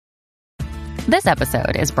This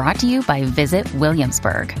episode is brought to you by Visit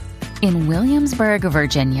Williamsburg. In Williamsburg,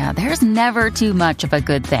 Virginia, there's never too much of a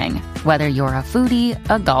good thing. Whether you're a foodie,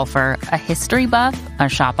 a golfer, a history buff, a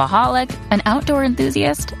shopaholic, an outdoor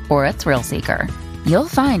enthusiast, or a thrill seeker, you'll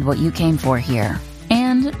find what you came for here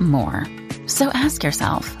and more. So ask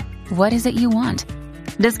yourself, what is it you want?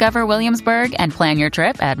 Discover Williamsburg and plan your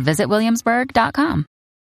trip at visitwilliamsburg.com.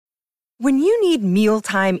 When you need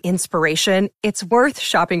mealtime inspiration, it's worth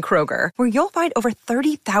shopping Kroger, where you'll find over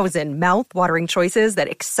 30,000 mouth-watering choices that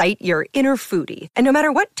excite your inner foodie. And no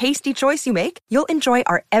matter what tasty choice you make, you'll enjoy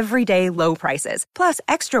our everyday low prices, plus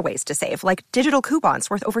extra ways to save, like digital coupons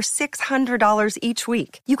worth over $600 each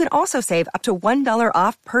week. You can also save up to $1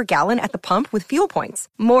 off per gallon at the pump with fuel points.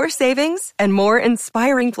 More savings and more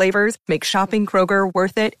inspiring flavors make shopping Kroger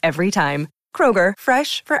worth it every time. Kroger,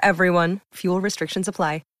 fresh for everyone. Fuel restrictions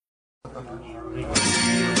apply.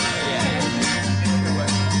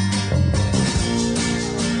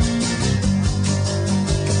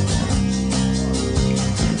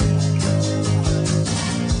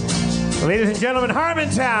 Ladies and gentlemen,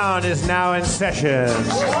 Harmontown is now in session.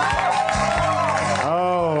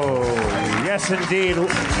 Oh, yes indeed.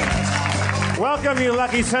 Welcome, you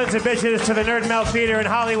lucky sons of bitches, to the Nerd Melt Theater in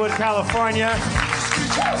Hollywood, California.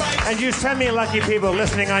 And you send me lucky people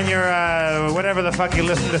listening on your, whatever the fuck you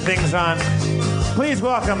listen to things on. Please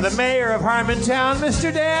welcome the mayor of Harmontown,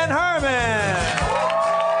 Mr. Dan Harmon.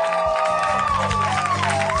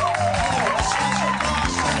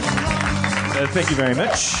 Thank you very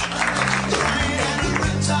much.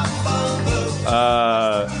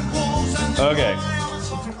 Okay.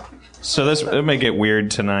 So it may get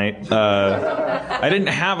weird tonight. I didn't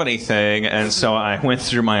have anything, and so I went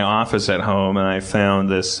through my office at home and I found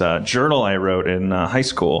this journal I wrote in high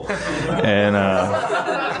school, and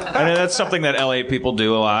that's something that LA people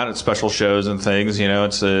do a lot at special shows and things. You know,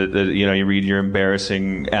 it's you read your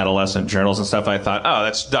embarrassing adolescent journals and stuff. I thought, oh,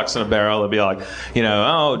 that's ducks in a barrel. It'd be like,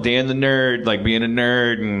 oh, Dan the nerd, like being a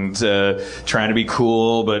nerd and trying to be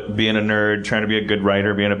cool, but being a nerd, trying to be a good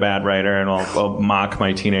writer, being a bad writer, and I'll mock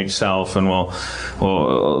my teenage self, and we'll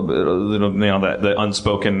the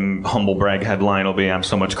unspoken humble brag headline will be, I'm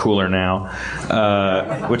so much cooler now,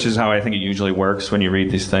 which is how I think it usually works when you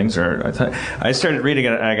read these things. I started reading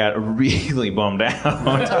it and I got really bummed out,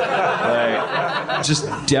 like, just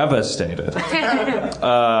devastated.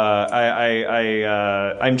 I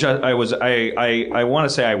want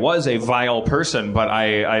to say I was a vile person, but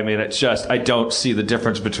I mean, it's just, I don't see the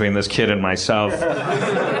difference between this kid and myself,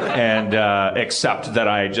 and except that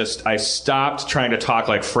I stopped trying to talk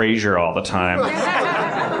like Frasier all the time,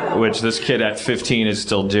 which this kid at 15 is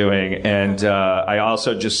still doing, and I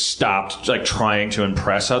also just stopped like trying to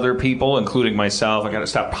impress other people, including myself. I got to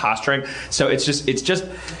stop posturing. So it's just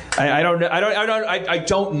I don't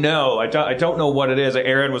know what it is.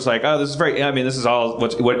 Aaron was like, oh, this is this is all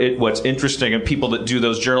what's interesting, and people that do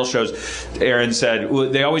those journal shows, Aaron said,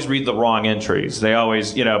 they always read the wrong entries. They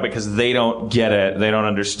always, because they don't get it. They don't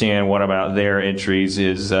understand what about their entries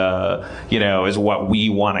is what we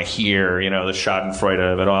want to hear, the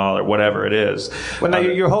schadenfreude of it all, or whatever it is. Well, now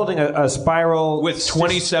you're holding a spiral with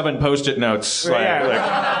 27 Post-it notes,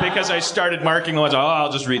 because I started marking ones. Oh,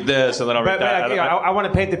 I'll just read this, and then I'll read that. I want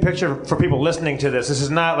to paint the picture for people listening to this. This is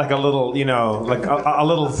not like a little, like a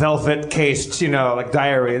little velvet cased, like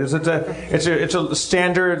diary. It's a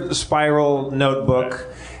standard spiral notebook.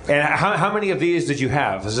 And how many of these did you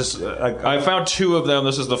have? Is this? I found 2 of them.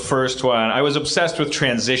 This is the first one. I was obsessed with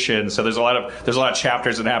transition, so there's a lot of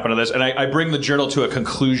chapters that happen to this, and I bring the journal to a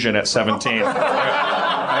conclusion at 17.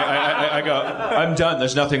 I go, I'm done.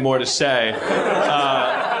 There's nothing more to say.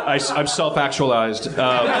 I'm self-actualized.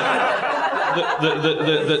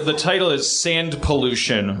 The title is Sand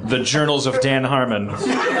Pollution: The Journals of Dan Harmon.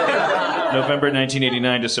 November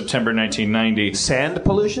 1989 to September 1990. Sand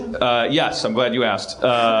pollution? Yes, I'm glad you asked.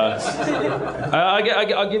 I'll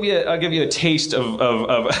give you a taste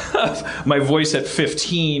of my voice at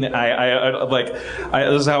 15. This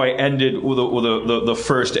is how I ended with the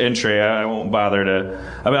first entry. I won't bother to.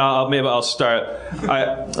 I'll start.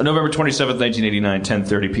 November 27th, 1989,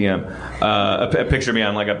 10:30 p.m. A picture of me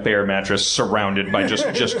on like a bare mattress, surrounded by just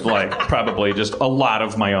like probably just a lot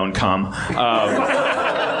of my own cum.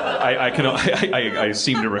 I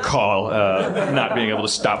seem to recall not being able to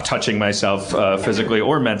stop touching myself physically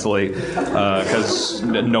or mentally because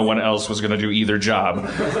no one else was going to do either job.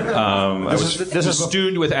 I was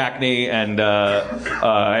festooned with acne, and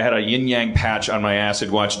I had a yin-yang patch on my acid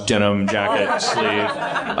wash denim jacket sleeve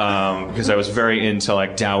because I was very into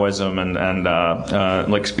like Taoism and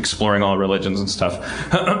like exploring all religions and stuff.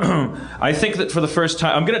 I think that for the first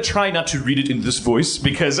time, I'm going to try not to read it in this voice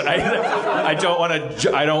because I don't want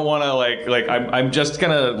to. I don't want to like. I'm just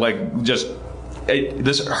gonna like just.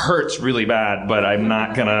 This hurts really bad, but I'm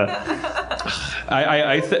not gonna.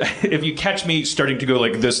 If you catch me starting to go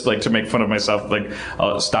like this, like to make fun of myself, like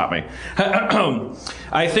stop me.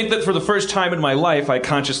 I think that for the first time in my life, I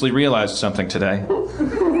consciously realized something today.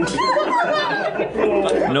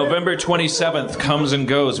 November 27th comes and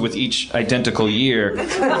goes with each identical year,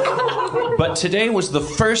 but today was the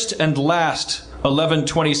first and last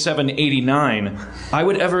 11/27/89 I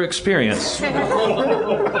would ever experience.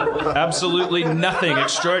 Absolutely nothing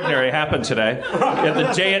extraordinary happened today. Yet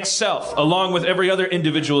the day itself, along with every other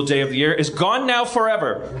individual day of the year, is gone now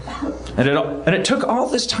forever. And it took all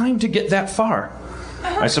this time to get that far.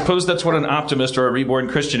 I suppose that's what an optimist or a reborn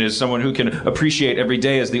Christian is, someone who can appreciate every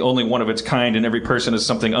day as the only one of its kind and every person as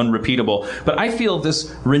something unrepeatable. But I feel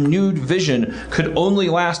this renewed vision could only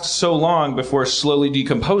last so long before slowly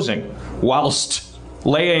decomposing, whilst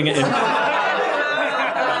laying in...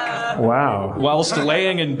 Wow. Whilst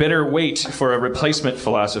laying in bitter wait for a replacement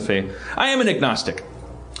philosophy. I am an agnostic.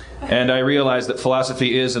 And I realize that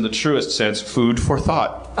philosophy is, in the truest sense, food for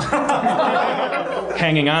thought.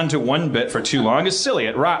 Hanging on to one bit for too long is silly.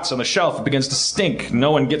 It rots on the shelf. It begins to stink. No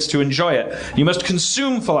one gets to enjoy it. You must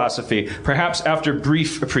consume philosophy, perhaps after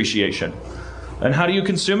brief appreciation. And how do you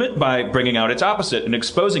consume it? By bringing out its opposite and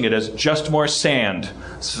exposing it as just more sand.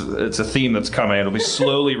 It's a theme that's coming. It'll be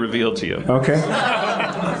slowly revealed to you. Okay.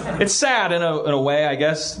 It's sad in a way, I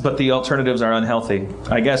guess, but the alternatives are unhealthy.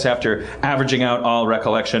 I guess after averaging out all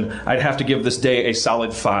recollection, I'd have to give this day a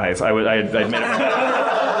solid 5. I'd made it.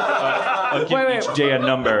 I'll give each day a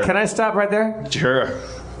number. Can I stop right there? Sure.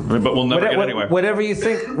 But we'll never get anywhere. Whatever you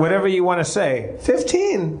think, whatever you want to say.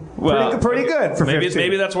 15. Well, pretty good for 15.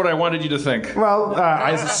 Maybe that's what I wanted you to think. Well,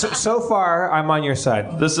 so far, I'm on your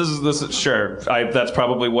side. This is sure. That's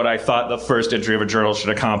probably what I thought the first entry of a journal should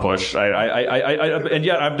accomplish. And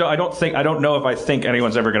yet I don't know if I think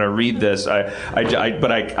anyone's ever going to read this.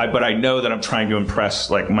 But I know that I'm trying to impress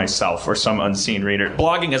like myself or some unseen reader.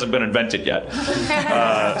 Blogging hasn't been invented yet.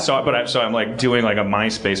 So I'm like doing like a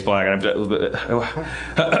MySpace blog. And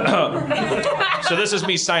so this is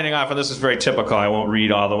me signing off, and this is very typical. I won't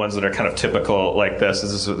read all the ones that are kind of typical like this.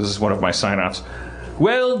 This is one of my sign-offs.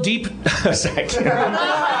 Well, deep...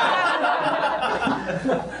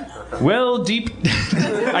 Well, deep...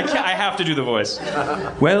 I have to do the voice.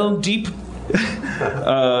 Well, deep...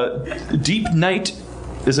 deep night...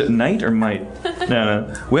 Is it night or might?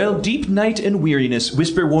 No. Well, deep night and weariness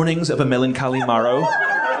whisper warnings of a melancholy morrow.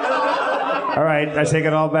 All right, I take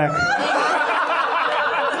it all back.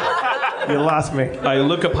 You lost me. I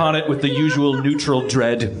look upon it with the usual neutral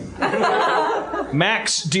dread.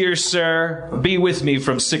 Max, dear sir, be with me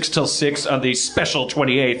from 6 till 6 on the special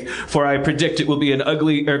 28th, for I predict it will be an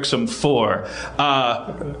ugly, irksome 4.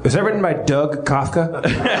 Is that written by Doug Kafka?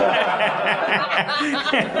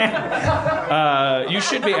 You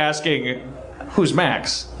should be asking, who's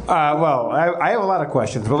Max? Well, I have a lot of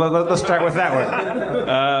questions, but let's start with that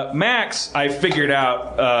one. Max, I figured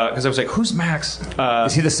out, because I was like, who's Max?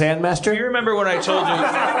 Is he the Sandmaster? Do you remember when I told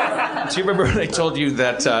you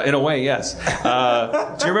that, in a way, yes.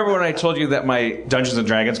 Do you remember when I told you that my Dungeons &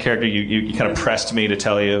 Dragons character, you kind of pressed me to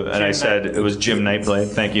tell you, and I said it was Jim Nightblade?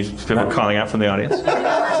 Thank you for calling out from the audience.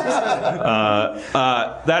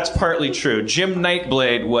 That's partly true. Jim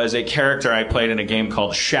Nightblade was a character I played in a game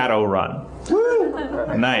called Shadowrun.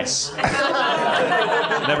 Nice.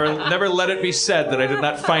 Never let it be said that I did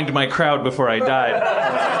not find my crowd before I died.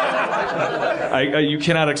 You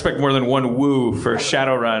cannot expect more than one woo for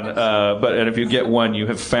Shadowrun, and if you get one, you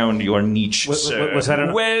have found your niche. Was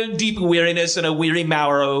that well, deep weariness and a weary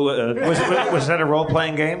morrow. Was that a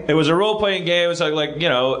role-playing game? It was a role-playing game. It was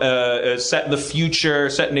set in the future,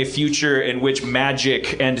 set in a future in which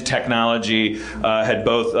magic and technology had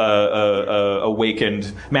both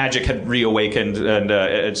awakened. Magic had reawakened,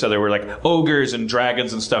 and so there were like ogres and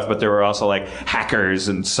dragons and stuff, but there were also like hackers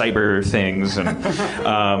and cyber things, and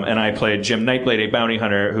I played Jim Nightblade, a bounty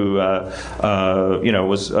hunter who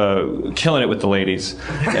was killing it with the ladies.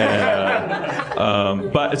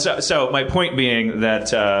 And, but so my point being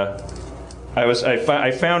that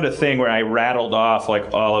I found a thing where I rattled off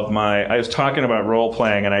like all of my. I was talking about role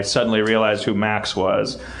playing, and I suddenly realized who Max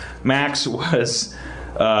was. Max was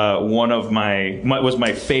was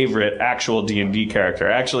my favorite actual D&D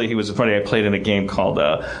character. Actually, he was funny. I played in a game called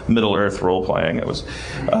Middle Earth Role Playing. It was,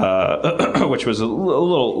 which was a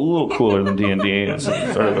little cooler than D&D. It's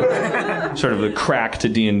sort of the crack to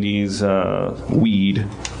D&D's weed.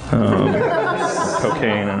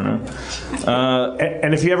 Cocaine, I don't know.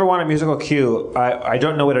 And if you ever want a musical cue, I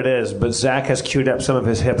don't know what it is, but Zach has queued up some of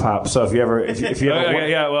his hip hop. So if you ever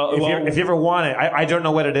want it, I don't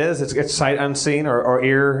know what it is. It's sight unseen or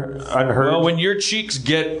ear unheard. Well, when your cheeks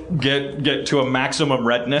get to a maximum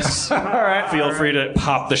redness, all right, feel free to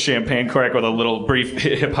pop the champagne cork with a little brief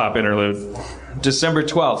hip hop interlude. December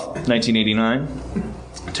 12th, 1989,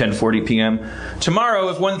 10:40 p.m. Tomorrow,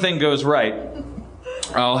 if one thing goes right,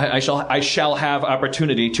 I shall have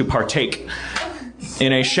opportunity to partake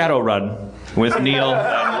in a shadow run with Neil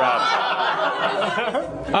and Rob.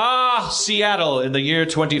 Ah, Seattle in the year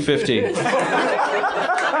 2050.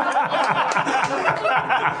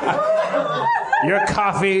 Your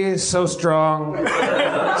coffee is so strong.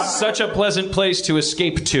 Such a pleasant place to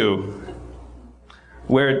escape to.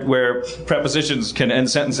 Where prepositions can end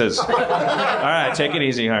sentences. All right, take it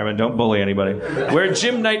easy, Harmon. Don't bully anybody. Where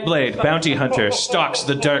Jim Nightblade, bounty hunter, stalks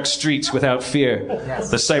the dark streets without fear.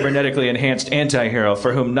 The cybernetically enhanced anti-hero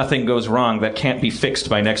for whom nothing goes wrong that can't be fixed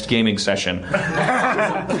by next gaming session.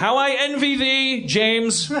 How I envy thee,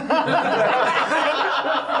 James.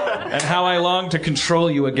 And how I long to control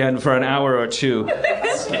you again for an hour or two.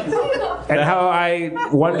 And how I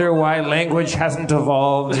wonder why language hasn't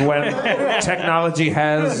evolved when technology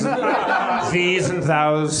has these and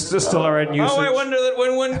thous still are in usage. Oh, I wonder that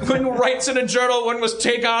when one writes in a journal, one must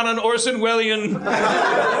take on an Orson Welles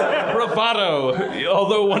bravado,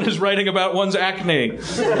 although one is writing about one's acne.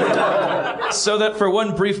 So that for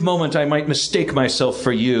one brief moment I might mistake myself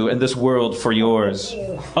for you and this world for yours.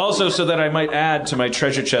 Also so that I might add to my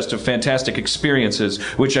treasure chest of fantastic experiences,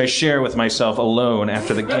 which I share with myself alone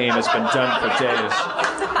after the game has been done for days.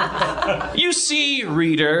 You see,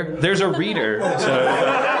 reader, there's a reader. So,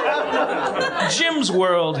 Jim's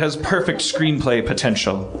world has perfect screenplay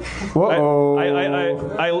potential. Whoa.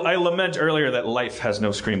 I lament earlier that life has no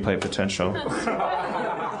screenplay potential.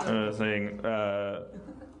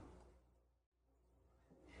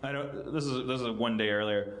 This is one day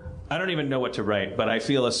earlier. I don't even know what to write, but I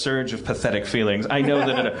feel a surge of pathetic feelings. I know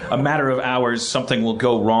that in a matter of hours, something will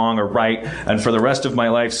go wrong or right, and for the rest of my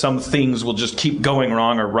life, some things will just keep going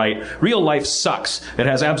wrong or right. Real life sucks. It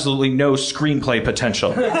has absolutely no screenplay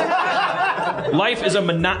potential. Life is a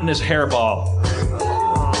monotonous hairball.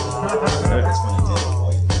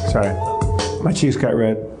 Sorry. My cheeks got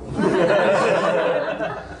red.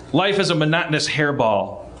 Life is a monotonous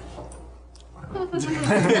hairball.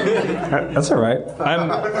 That's all right.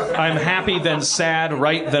 I'm happy then sad,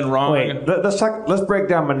 right then wrong. Wait, let's break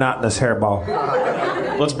down monotonous hairball.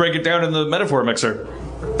 Let's break it down in the metaphor mixer.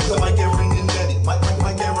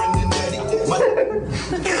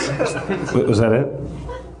 Was that it?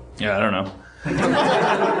 Yeah, I don't know.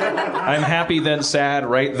 I'm happy then sad,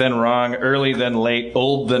 right then wrong, early then late,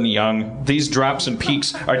 old then young. These drops and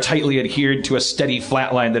peaks are tightly adhered to a steady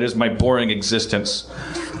flat line that is my boring existence.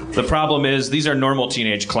 The problem is, these are normal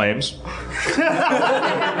teenage claims.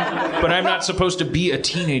 But I'm not supposed to be a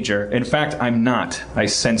teenager. In fact, I'm not. I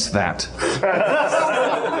sense that.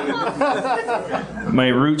 My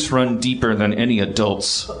roots run deeper than any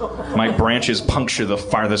adult's. My branches puncture the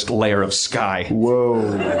farthest layer of sky. Whoa.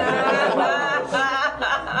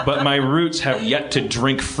 But my roots have yet to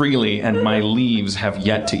drink freely, and my leaves have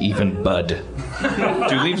yet to even bud.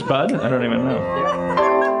 Do leaves bud? I don't even know.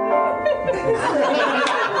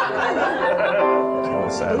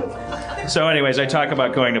 So anyways, I talk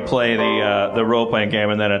about going to play the role-playing game,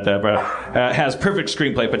 and then has perfect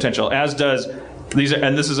screenplay potential, as does these.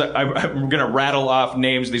 I'm going to rattle off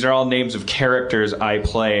names. These are all names of characters I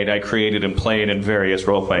created and played in various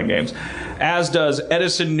role-playing games. As does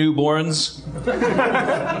Edison Newborns,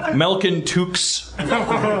 Melkin Tukes,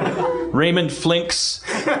 Raymond Flinks,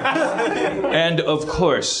 and of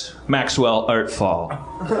course, Maxwell Artfall.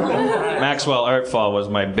 Maxwell Artfall was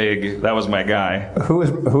that was my guy. Who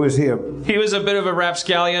is he? He was a bit of a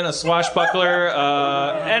rapscallion, a swashbuckler,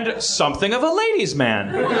 and something of a ladies'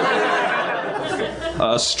 man.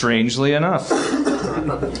 Strangely enough.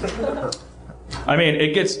 I mean,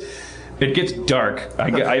 it gets dark.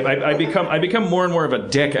 I become more and more of a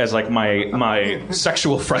dick as like my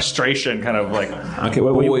sexual frustration kind of like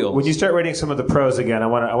boils. When you start reading some of the prose again, I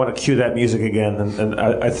want to cue that music again, and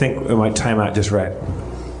I think it might time out just right.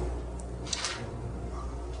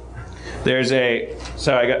 There's a...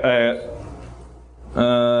 So I got...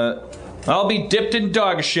 I'll be dipped in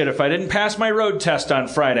dog shit if I didn't pass my road test on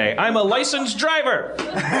Friday. I'm a licensed driver.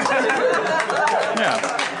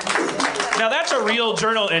 Yeah. Now that's a real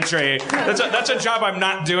journal entry. That's a job I'm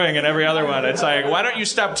not doing in every other one. It's like, why don't you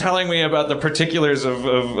stop telling me about the particulars of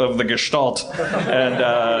the Gestalt and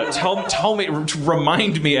tell me,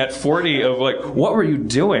 remind me at 40 of like, what were you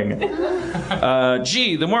doing?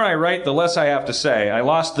 Gee, the more I write, the less I have to say. I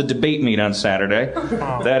lost the debate meet on Saturday.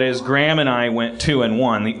 That is, Graham and I went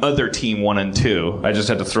 2-1. The other team 1-2. I just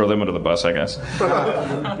had to throw them under the bus, I guess.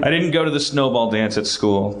 I didn't go to the snowball dance at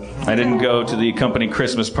school. I didn't go to the company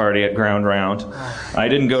Christmas party at Ground Round. I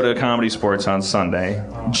didn't go to Comedy Sports on Sunday.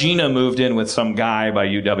 Gina moved in with some guy by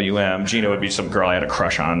UWM. Gina would be some girl I had a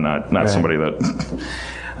crush on, not somebody that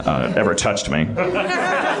ever touched me.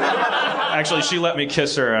 Actually, she let me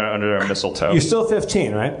kiss her under a mistletoe. You're still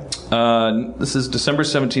 15, right? This is December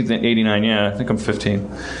 17th, 89. Yeah, I think I'm 15.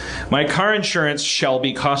 My car insurance shall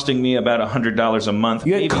be costing me about $100 a month.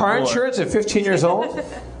 You had car insurance at 15 years old?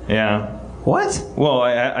 Yeah. What? Well,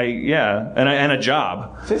 yeah, and a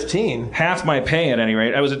job. 15? Half my pay, at any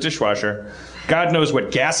rate. I was a dishwasher. God knows what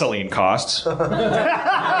gasoline costs.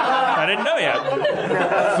 I didn't know yet.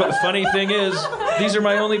 Funny thing is, these are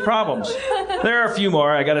my only problems. There are a few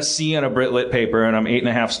more. I got a C on a Brit-Lit paper, and I'm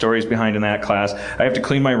 8.5 stories behind in that class. I have to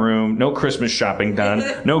clean my room. No Christmas shopping done.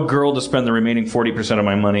 No girl to spend the remaining 40% of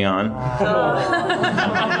my money on.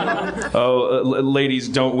 Ladies,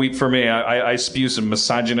 don't weep for me. I spew some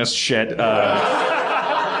misogynist shit.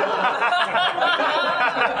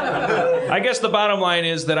 I guess the bottom line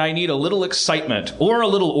is that I need a little excitement or a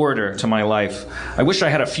little order to my life. I wish I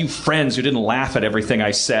had a few friends who didn't laugh at everything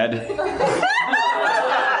I said.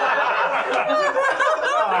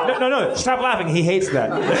 No, stop laughing. He hates that.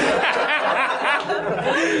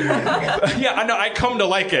 Yeah, I know. I come to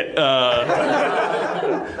like it.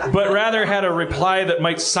 But rather had a reply that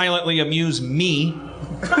might silently amuse me.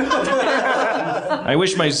 I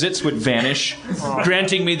wish my zits would vanish,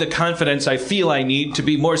 granting me the confidence I feel I need to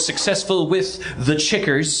be more successful with the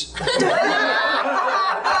chickers.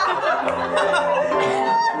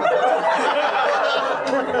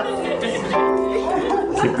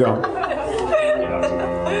 Keep going.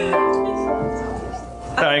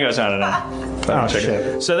 Oh, he goes on and on. Oh,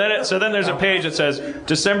 shit. So then there's a page that says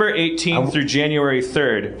December 18th through January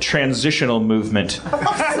 3rd, transitional movement.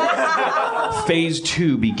 Phase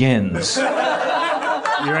 2 begins. You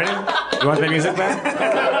ready? You want the music back?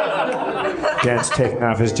 Dan's taking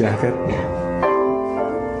off his jacket,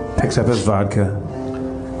 picks up his vodka,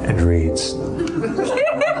 and reads.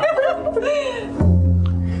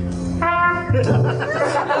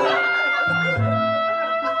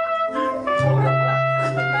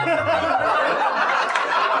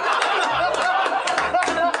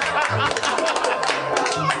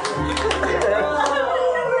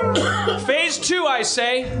 Phase 2, I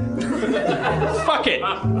say. Fuck it.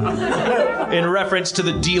 In reference to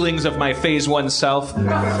the dealings of my Phase 1 self. Fuck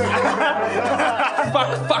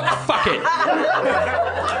it.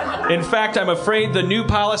 In fact, I'm afraid the new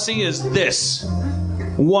policy is this.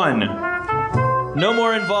 1. No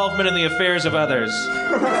more involvement in the affairs of others.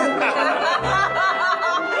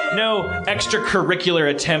 No extracurricular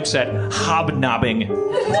attempts at hobnobbing.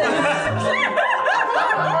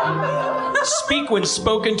 Speak when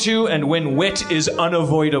spoken to and when wit is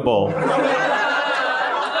unavoidable.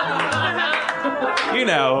 You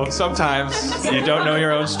know, sometimes you don't know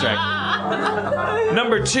your own strength.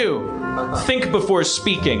 Number 2, think before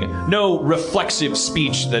speaking. No reflexive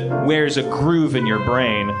speech that wears a groove in your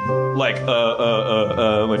brain. Like,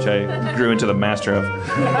 which I grew into the master of.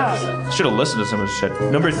 Should have listened to some of this shit.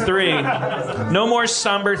 Number 3, no more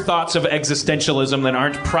somber thoughts of existentialism that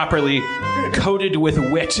aren't properly coated with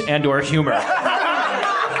wit and or humor.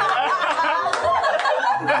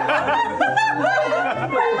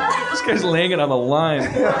 This guy's laying it on the line.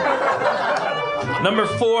 Number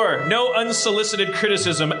 4, no unsolicited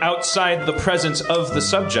criticism outside the presence of the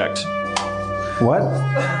subject. What?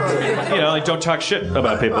 You know, like don't talk shit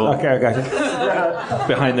about people. Okay, I got you.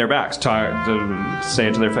 Behind their backs. Say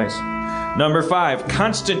it to their face. Number 5,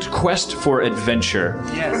 constant quest for adventure.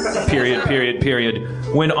 Yes. Period.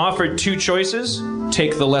 When offered 2 choices,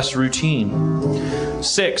 take the less routine.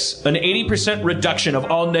 6, an 80% reduction of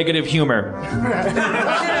all negative humor.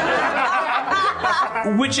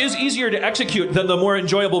 Which is easier to execute than the more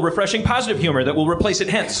enjoyable, refreshing, positive humor that will replace it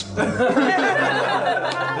hence.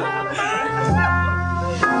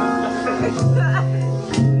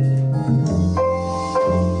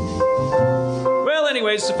 Well,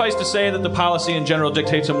 anyways, suffice to say that the policy in general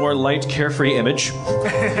dictates a more light, carefree image,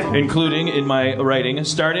 including in my writing,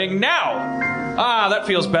 starting now. Ah, that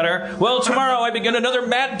feels better. Well, tomorrow I begin another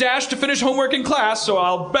mad dash to finish homework in class, so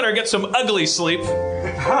I'll better get some ugly sleep.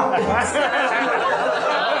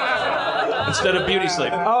 Instead of beauty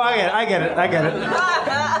sleep. Oh, I get it.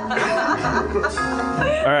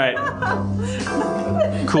 All right.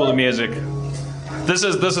 Cool the music. This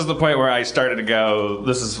is the point where I started to go,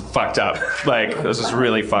 this is fucked up. Like, this is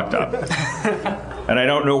really fucked up. And I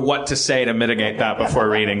don't know what to say to mitigate that before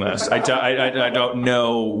reading this. I don't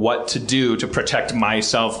know what to do to protect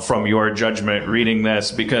myself from your judgment reading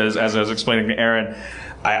this, because as I was explaining to Aaron,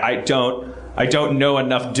 I don't know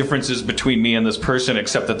enough differences between me and this person,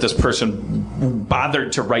 except that this person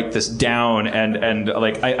bothered to write this down, and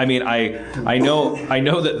like I know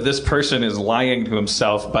that this person is lying to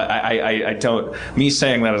himself, but I don't. Me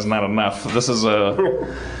saying that is not enough. This is a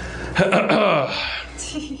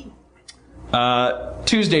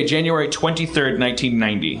Tuesday, January 23rd,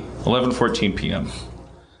 1990, 11:14 p.m.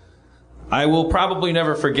 I will probably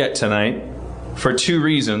never forget tonight for two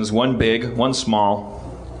reasons: one big, one small.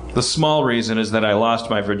 The small reason is that I lost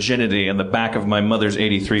my virginity in the back of my mother's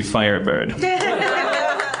 83 Firebird.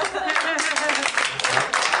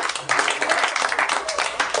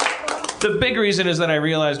 The big reason is that I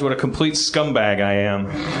realized what a complete scumbag I am.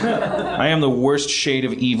 I am the worst shade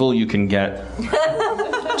of evil you can get.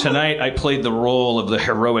 Tonight I played the role of the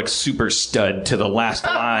heroic super stud to the last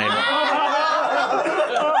line.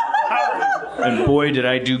 And boy, did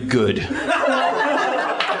I do good.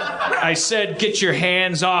 I said, get your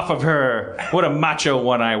hands off of her. What a macho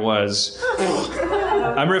one I was.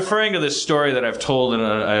 I'm referring to this story that I've told in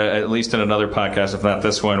at least in another podcast, if not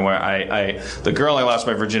this one, where the girl I lost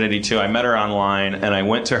my virginity to, I met her online, and I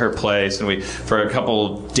went to her place, and for a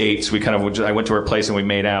couple dates, I went to her place and we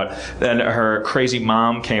made out. Then her crazy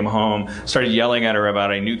mom came home, started yelling at her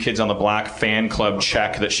about a New Kids on the Block fan club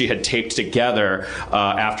check that she had taped together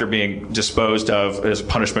after being disposed of as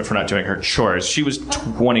punishment for not doing her chores. She was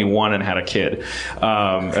 21 and had a kid,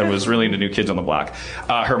 and was really into New Kids on the Block.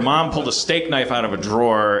 Her mom pulled a steak knife out of a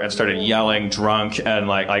drawer and started yelling drunk, and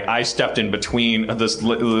like I stepped in between this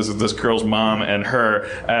girl's mom and her,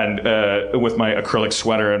 and with my acrylic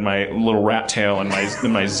sweater and my little rat tail and my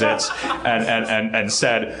zits, and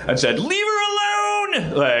said leave her alone,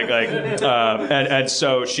 and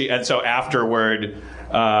so afterward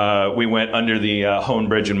we went under the Hone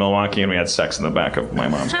Bridge in Milwaukee, and we had sex in the back of my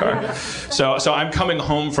mom's car. So I'm coming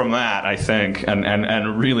home from that, I think,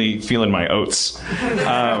 and really feeling my oats.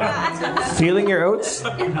 Feeling your oats?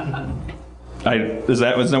 Is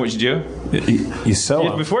that what you do? You sew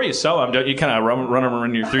them. Before you sew them, don't you kind of run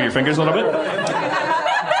them through your fingers a little bit?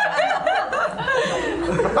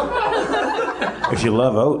 If you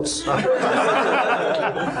love oats.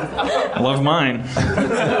 I love mine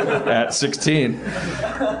at 16.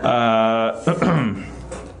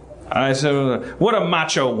 I said, what a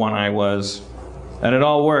macho one I was. And it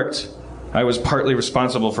all worked. I was partly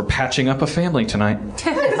responsible for patching up a family tonight.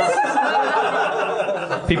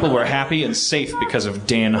 People were happy and safe because of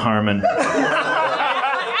Dan Harmon.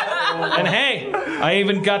 And hey, I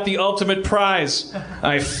even got the ultimate prize.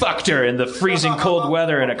 I fucked her in the freezing cold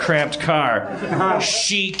weather in a cramped car.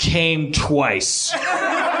 She came twice.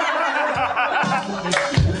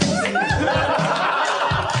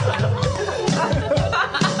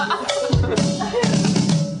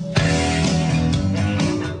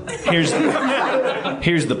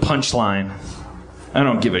 Here's the punchline. I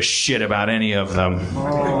don't give a shit about any of them.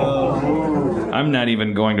 I'm not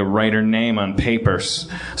even going to write her name on papers.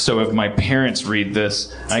 So if my parents read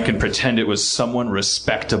this, I can pretend it was someone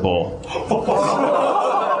respectable.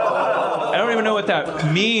 I don't even know what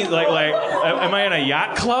that means. Like, am I in a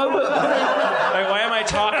yacht club? Like, why am I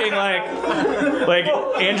talking like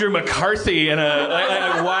Andrew McCarthy in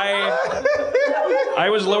a why? I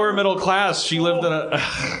was lower middle class. She lived in a.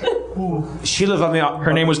 She lived on the.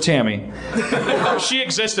 Her name was Tammy. She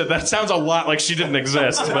existed. That sounds a lot like she didn't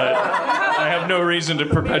exist, but I have no reason to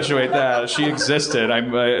perpetuate that. She existed.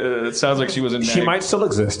 It sounds like she was in. She might still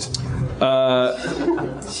exist.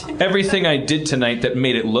 Everything I did tonight that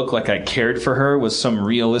made it look like I cared for her was some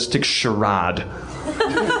realistic charade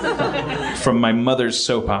from my mother's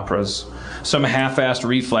soap operas. Some half-assed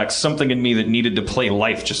reflex, something in me that needed to play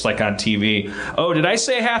life just like on TV. Oh, did I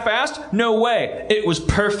say half-assed? No way. It was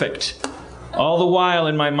perfect. All the while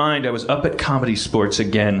in my mind, I was up at Comedy Sports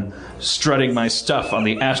again, strutting my stuff on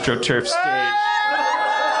the AstroTurf stage.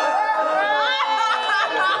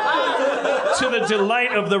 To the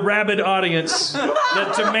delight of the rabid audience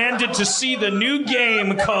that demanded to see the new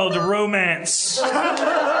game called Romance.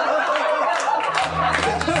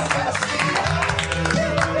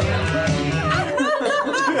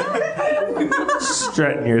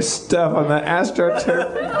 Strutting your stuff on the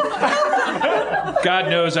AstroTurf. God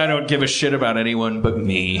knows I don't give a shit about anyone but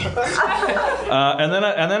me. And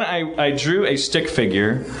then I drew a stick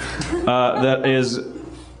figure that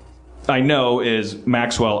I know is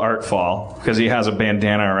Maxwell Artfall because he has a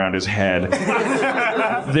bandana around his head.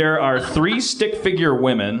 There are 3 stick figure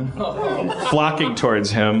women flocking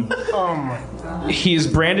towards him. He's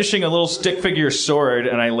brandishing a little stick figure sword,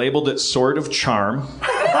 and I labeled it Sword of Charm.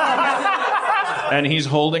 And he's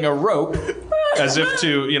holding a rope as if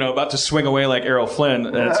to, about to swing away like Errol Flynn,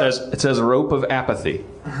 and it says Rope of Apathy.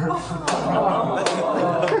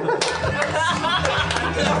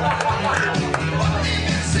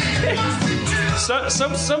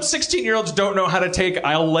 Some 16-year-olds don't know how to take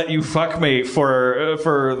 "I'll let you fuck me" for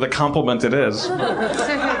the compliment it is.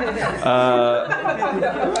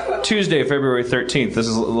 Tuesday, February 13th. This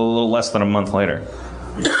is a little less than a month later.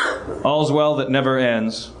 All's well that never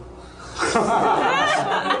ends.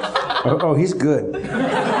 Oh, he's good.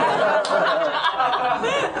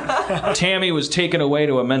 Tammy was taken away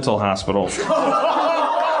to a mental hospital.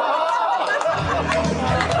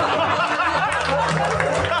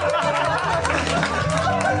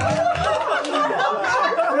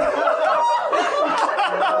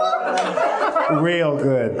 Real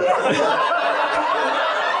good.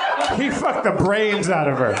 He fucked the brains out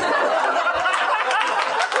of her.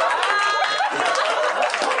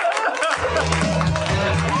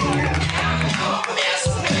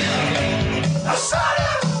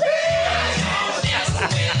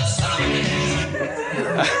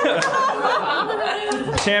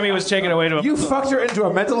 Tammy was taken away to a... You fucked her into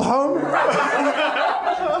a mental home?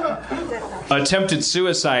 Attempted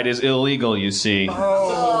suicide is illegal, you see.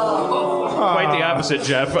 Quite the opposite,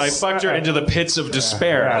 Jeff. I fucked her into the pits of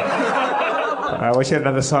despair. I wish I had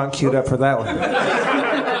another song queued up for that one.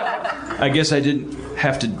 I guess I didn't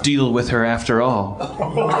have to deal with her after all.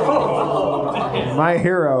 My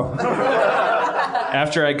hero.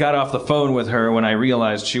 After I got off the phone with her, when I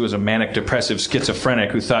realized she was a manic-depressive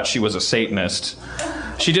schizophrenic who thought she was a Satanist.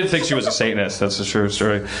 She did think she was a Satanist, that's a true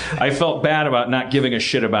story. I felt bad about not giving a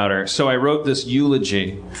shit about her, so I wrote this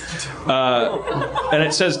eulogy. And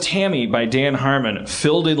it says Tammy by Dan Harmon,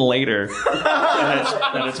 filled in later,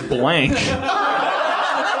 and it's blank.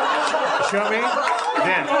 Show me?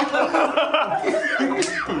 Dan.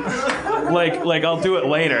 Like I'll do it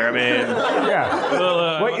later, I mean... Yeah.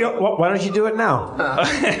 Why don't you do it now?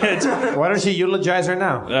 Why don't you eulogize her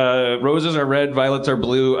now? Roses are red, violets are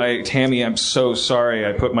blue. Tammy, I'm so sorry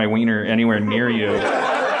I put my wiener anywhere near you.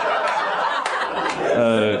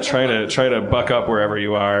 Try to buck up wherever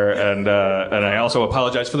you are, and I also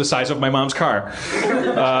apologize for the size of my mom's car.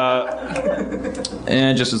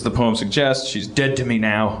 And just as the poem suggests, she's dead to me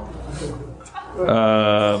now.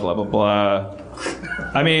 Blah blah blah.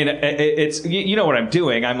 I mean, it's you know what I'm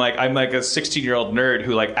doing. I'm like a 16-year-old nerd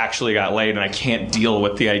who like actually got laid, and I can't deal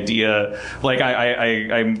with the idea. Like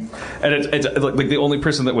I'm, and it's like the only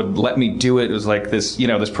person that would let me do it was like this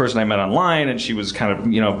person I met online, and she was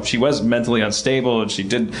kind of she was mentally unstable, and she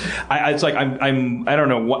did. It's like I don't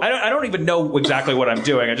know. I don't even know exactly what I'm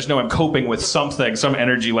doing. I just know I'm coping with some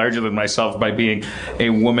energy larger than myself by being a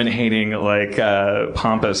woman-hating like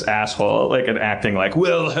pompous asshole, like and acting like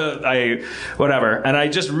whatever. And I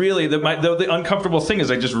just really the uncomfortable thing is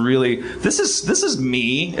I just really this is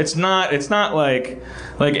me. It's not like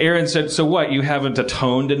Aaron said. So what? You haven't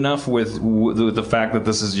atoned enough with the fact that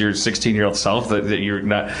this is your 16-year-old self that you're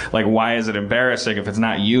not like. Why is it embarrassing if it's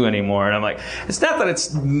not you anymore? And I'm like, it's not that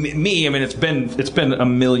it's me. I mean, it's been a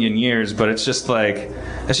million years, but it's just like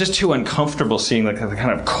it's just too uncomfortable seeing the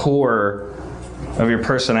kind of core of your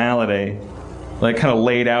personality. Like kind of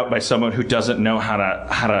laid out by someone who doesn't know how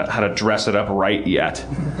to dress it up right yet.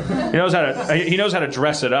 He knows how to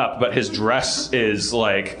dress it up, but his dress is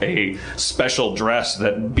like a special dress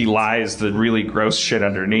that belies the really gross shit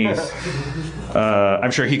underneath. I'm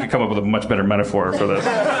sure he could come up with a much better metaphor for this.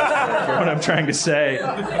 What I'm trying to say.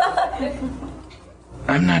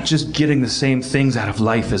 I'm not just getting the same things out of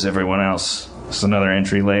life as everyone else. It's another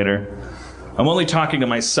entry later. I'm only talking to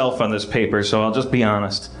myself on this paper, so I'll just be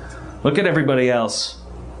honest. Look at everybody else.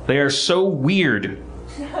 They are so weird.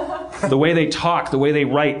 The way they talk, the way they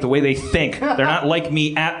write, the way they think. They're not like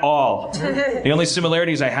me at all. The only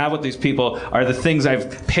similarities I have with these people are the things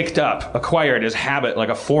I've picked up, acquired as habit, like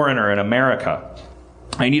a foreigner in America.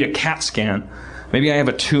 I need a CAT scan. Maybe I have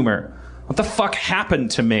a tumor. What the fuck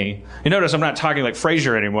happened to me? You notice I'm not talking like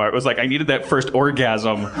Frasier anymore. It was like I needed that first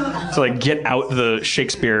orgasm to like get out the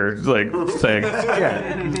Shakespeare like thing.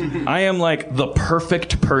 Yeah. I am like the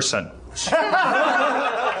perfect person.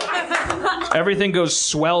 Everything goes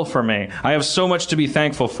swell for me. I have so much to be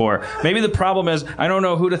thankful for. Maybe the problem is I don't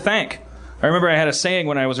know who to thank. I remember I had a saying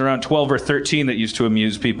when I was around 12 or 13 that used to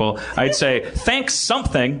amuse people. I'd say, thanks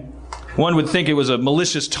something. One would think it was a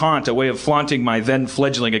malicious taunt, a way of flaunting my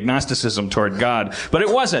then-fledgling agnosticism toward God. But it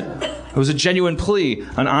wasn't. It was a genuine plea,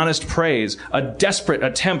 an honest praise, a desperate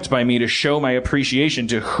attempt by me to show my appreciation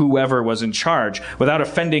to whoever was in charge, without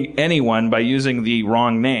offending anyone by using the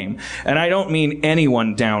wrong name. And I don't mean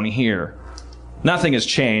anyone down here. Nothing has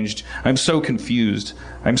changed. I'm so confused.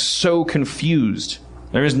 I'm so confused.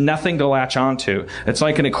 There is nothing to latch onto. It's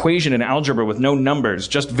like an equation in algebra with no numbers,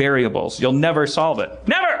 just variables. You'll never solve it.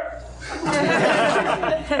 Never!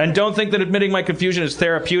 And don't think that admitting my confusion is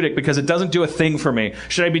therapeutic, because it doesn't do a thing for me.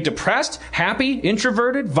 Should I be depressed, happy,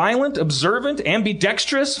 introverted, violent, observant,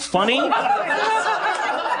 ambidextrous, funny,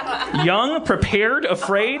 young, prepared,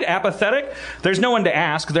 afraid, apathetic? There's no one to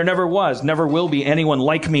ask. There never was, never will be anyone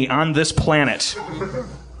like me on this planet.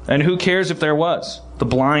 And who cares if there was? The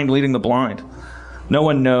blind leading the blind. No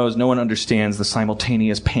one knows, no one understands the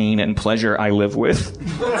simultaneous pain and pleasure I live with.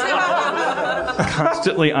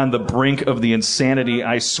 Constantly on the brink of the insanity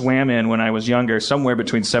I swam in when I was younger, somewhere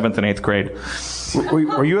between 7th and 8th grade.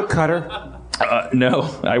 Were you a cutter? No,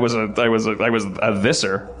 I was a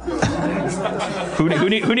visser.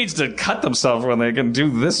 Who needs to cut themselves when they can do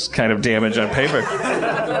this kind of damage on paper?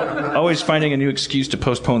 Always finding a new excuse to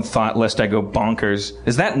postpone thought lest I go bonkers.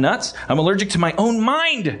 Is that nuts? I'm allergic to my own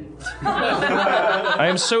mind. I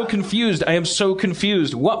am so confused. I am so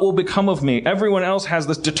confused. What will become of me? Everyone else has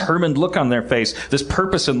this determined look on their face, this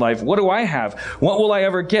purpose in life. What do I have? What will I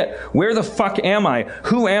ever get? Where the fuck am I?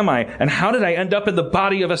 Who am I? And how did I end up in the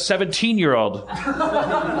body of a 17-year-old?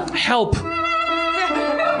 Help.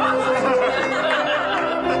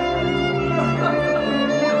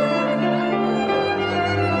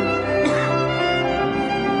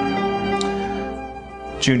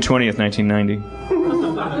 June 20th, 1990.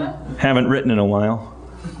 Haven't written in a while.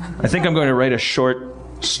 I think I'm going to write a short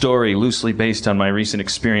story loosely based on my recent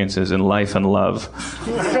experiences in life and love.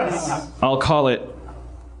 I'll call it...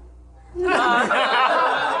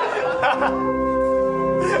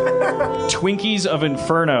 Twinkies of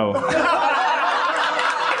Inferno.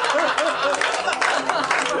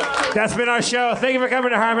 That's been our show. Thank you for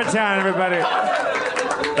coming to Harmontown, everybody.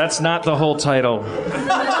 That's not the whole title.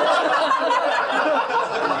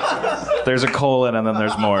 There's a colon and then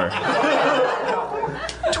there's more.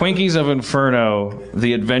 Twinkies of Inferno,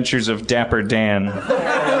 The Adventures of Dapper Dan.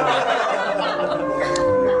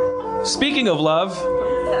 Speaking of love,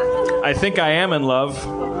 I think I am in love,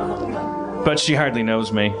 but she hardly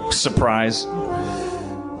knows me. Surprise.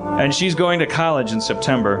 And she's going to college in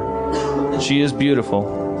September. She is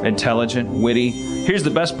beautiful, intelligent, witty. Here's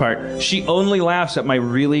the best part. She only laughs at my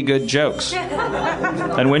really good jokes.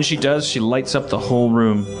 And when she does, she lights up the whole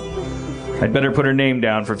room. I'd better put her name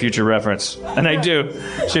down for future reference. And I do.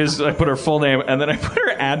 I put her full name, and then I put her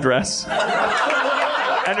address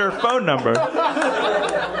and her phone number.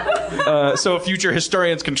 So future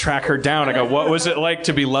historians can track her down and go, what was it like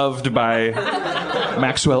to be loved by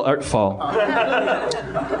Maxwell Artfall?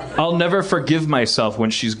 I'll never forgive myself when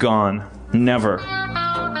she's gone. Never.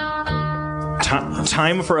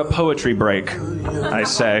 Time for a poetry break, I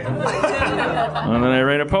say. And then I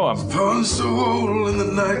write a poem. So old in the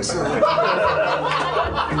nighttime.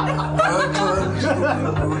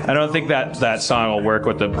 I don't think that song will work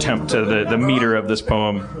with the meter of this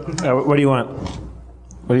poem. What do you want?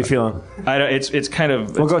 What are you feeling? It's kind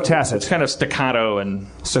of... We'll go tacit. It's kind of staccato and...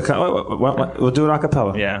 We'll do it a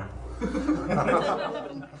cappella. Yeah.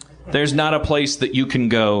 There's not a place that you can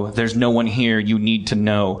go. There's no one here you need to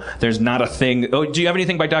know. There's not a thing... Oh, do you have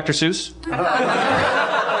anything by Dr. Seuss?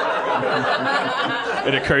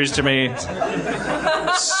 It occurs to me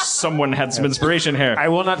someone had some inspiration here. I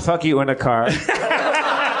will not fuck you in a car.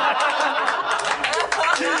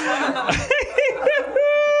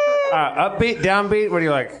 Upbeat, downbeat? What do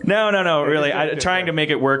you like? No. Really, trying to make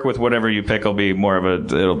it work with whatever you pick will be more of a...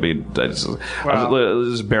 It'll be... I'll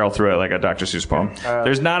just barrel through it like a Dr. Seuss poem.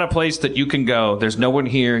 There's not a place that you can go. There's no one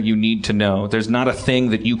here you need to know. There's not a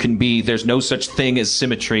thing that you can be. There's no such thing as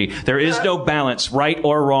symmetry. There is no balance, right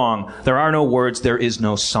or wrong. There are no words. There is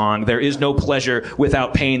no song. There is no pleasure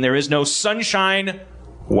without pain. There is no sunshine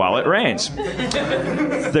while it rains.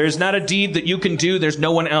 There's not a deed that you can do. There's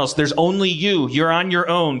no one else. There's only you. You're on your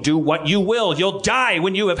own. Do what you will. You'll die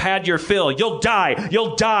when you have had your fill. You'll die,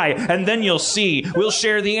 and then you'll see. We'll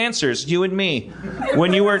share the answers, you and me.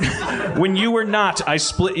 When you were not, I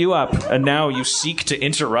split you up, and now you seek to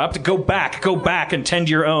interrupt. Go back, and tend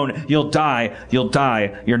your own. You'll die.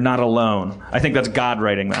 You're not alone. I think that's God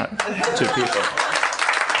writing that to people.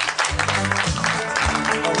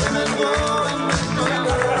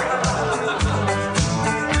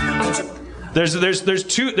 There's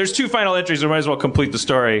two final entries. We might as well complete the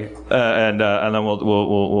story, and then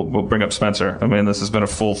we'll bring up Spencer. I mean, this has been a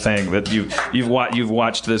full thing that you've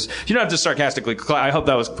watched this. You don't have to sarcastically. I hope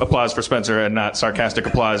that was applause for Spencer and not sarcastic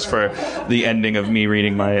applause for the ending of me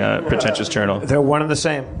reading my pretentious journal. They're one and the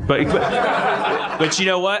same. But you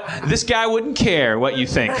know what? This guy wouldn't care what you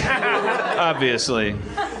think. Obviously.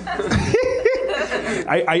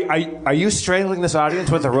 Are you strangling this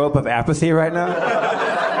audience with a rope of apathy right now?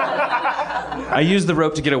 I use the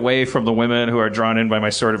rope to get away from the women who are drawn in by my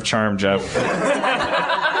sword of charm, Jeff.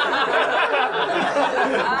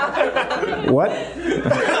 What?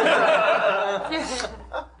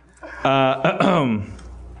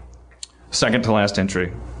 Second to last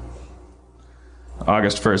entry.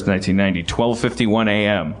 August 1st, 1990, 12:51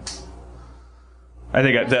 a.m. I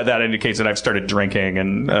think that indicates that I've started drinking,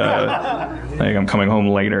 and I think I'm coming home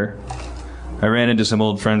later. I ran into some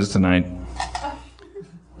old friends tonight.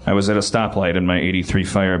 I was at a stoplight in my 83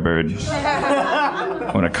 Firebird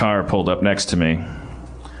when a car pulled up next to me.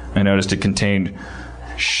 I noticed it contained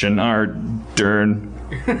Shanard Dern,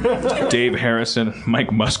 Dave Harrison,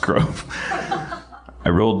 Mike Musgrove. I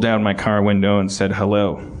rolled down my car window and said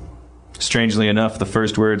hello. Strangely enough, the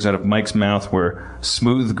first words out of Mike's mouth were,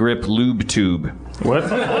 "Smooth grip lube tube."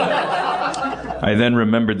 What? I then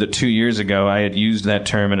remembered that 2 years ago I had used that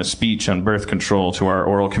term in a speech on birth control to our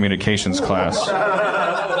oral communications class.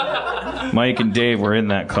 Mike and Dave were in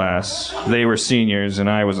that class. They were seniors and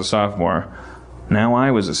I was a sophomore. Now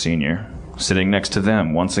I was a senior, sitting next to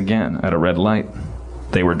them once again at a red light.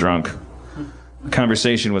 They were drunk. The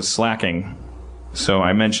conversation was slacking. So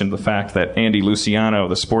I mentioned the fact that Andy Luciano,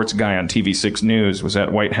 the sports guy on TV6 News, was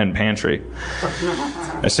at White Hen Pantry.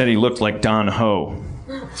 I said he looked like Don Ho.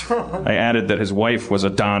 I added that his wife was a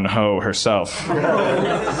Don Ho herself. A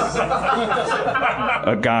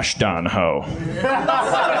gosh Don Ho.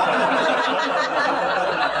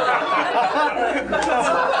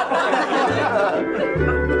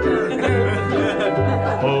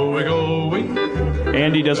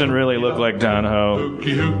 Andy doesn't really look like Don Ho.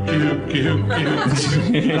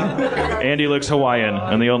 Andy looks Hawaiian,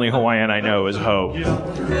 and the only Hawaiian I know is Ho.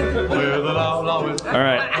 All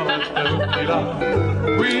right.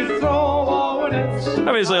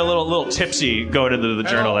 Obviously a little tipsy going into the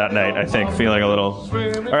journal that night, I think. Feeling a little...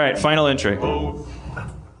 All right, final entry.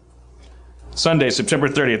 Sunday, September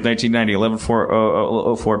 30th, 1990,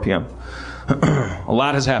 11:04 p.m. A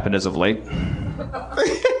lot has happened as of late.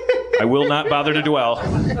 I will not bother to dwell.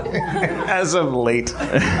 As of late.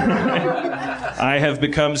 I have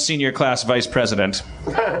become senior class vice president.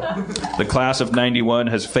 The class of 91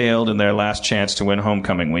 has failed in their last chance to win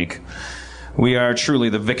homecoming week. We are truly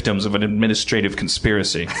the victims of an administrative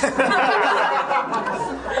conspiracy.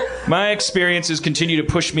 My experiences continue to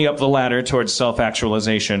push me up the ladder towards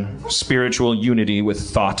self-actualization, spiritual unity with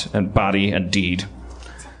thought and body and deed.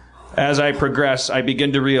 As I progress, I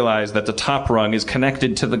begin to realize that the top rung is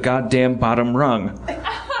connected to the goddamn bottom rung.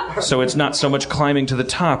 So it's not so much climbing to the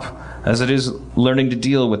top as it is learning to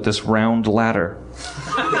deal with this round ladder.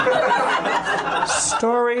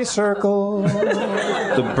 Story circle.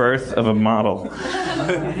 The birth of a model.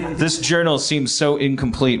 This journal seems so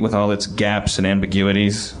incomplete with all its gaps and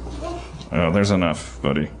ambiguities. Oh, there's enough,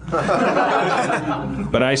 buddy.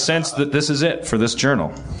 But I sense that this is it for this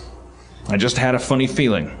journal. I just had a funny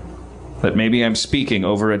feeling that maybe I'm speaking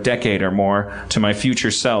over a decade or more to my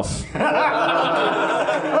future self.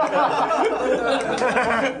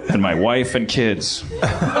 And my wife and kids.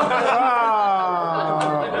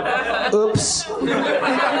 Oops.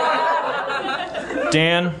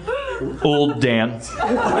 Dan, old Dan.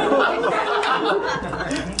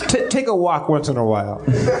 Take a walk once in a while.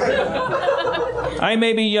 I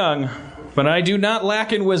may be young, but I do not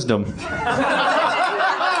lack in wisdom.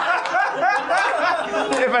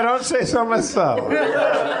 If I don't say so myself.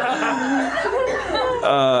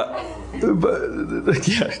 I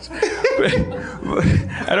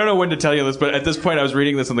don't know when to tell you this, but at this point I was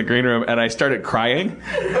reading this in the green room and I started crying.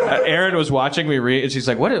 Erin was watching me read, and she's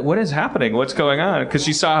like, what is happening? What's going on? Because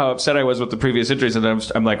she saw how upset I was with the previous entries, and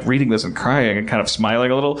I'm like reading this and crying and kind of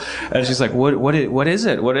smiling a little. And she's like, what is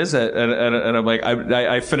it? What is it? And I'm like,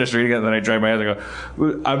 I finished reading it, and then I dry my eyes and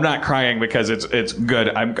go, I'm not crying because it's good.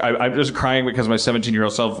 I'm just crying because my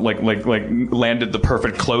 17-year-old self like landed the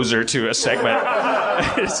perfect closer to a segment.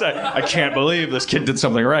 It's like, I can't believe this kid did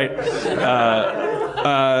something right.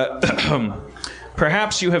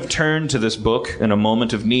 Perhaps you have turned to this book in a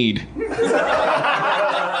moment of need.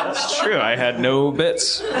 It's true, I had no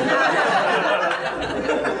bits.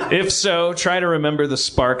 If so, try to remember the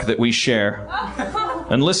spark that we share.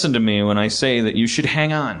 And listen to me when I say that you should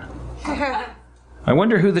hang on. I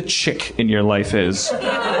wonder who the chick in your life is.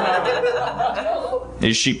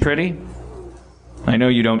 Is she pretty? I know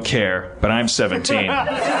you don't care, but I'm 17.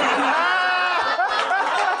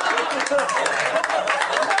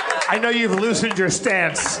 I know you've loosened your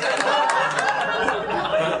stance.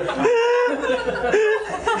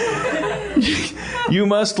 You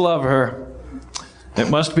must love her. It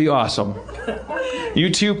must be awesome. You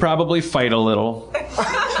two probably fight a little,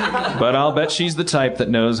 but I'll bet she's the type that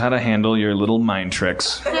knows how to handle your little mind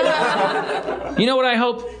tricks. You know what I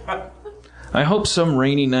hope? I hope some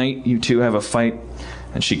rainy night you two have a fight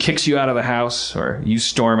and she kicks you out of the house, or you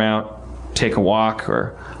storm out, take a walk,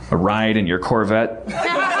 or a ride in your Corvette.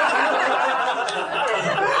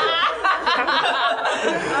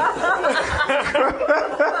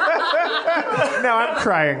 Now I'm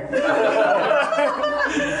crying.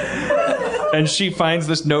 And she finds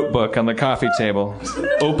this notebook on the coffee table,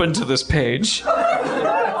 open to this page.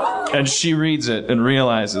 And she reads it and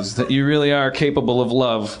realizes that you really are capable of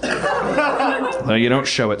love, though you don't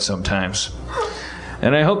show it sometimes.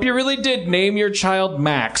 And I hope you really did name your child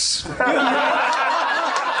Max.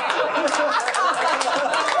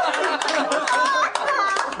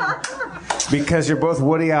 Because you're both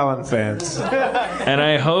Woody Allen fans. And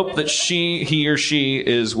I hope that he or she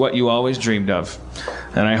is what you always dreamed of.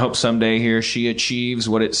 And I hope someday he or she achieves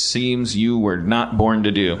what it seems you were not born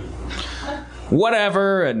to do.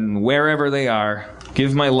 Whatever and wherever they are,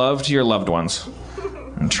 give my love to your loved ones.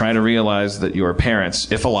 And try to realize that your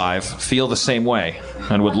parents, if alive, feel the same way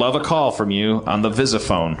and would love a call from you on the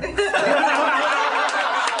Visiphone.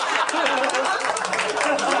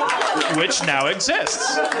 Which now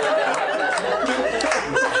exists.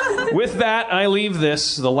 With that, I leave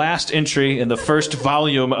this, the last entry in the first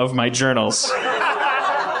volume of my journals.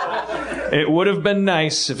 It would have been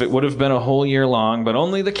nice if it would have been a whole year long, but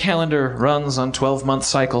only the calendar runs on 12-month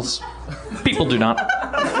cycles. People do not.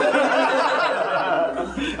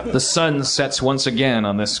 The sun sets once again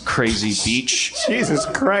on this crazy beach. Jesus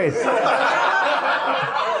Christ.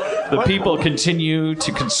 The people continue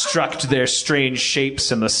to construct their strange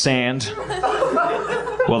shapes in the sand,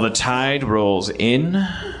 while the tide rolls in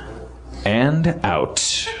and out.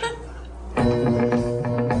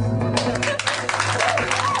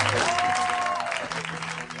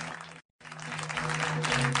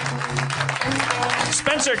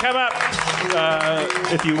 Spencer, come up,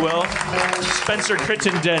 if you will. Spencer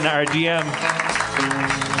Crittenden, our DM.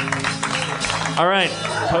 All right.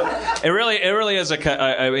 It really is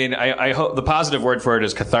I hope the positive word for it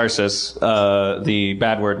is catharsis. The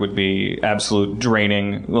bad word would be absolute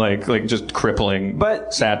draining, like just crippling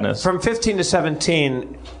sadness. From 15 to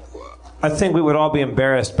 17, I think we would all be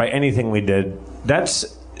embarrassed by anything we did.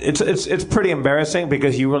 It's pretty embarrassing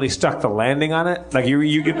because you really stuck the landing on it. Like you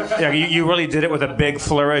really did it with a big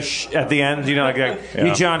flourish at the end. You know,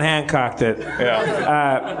 you John Hancocked it.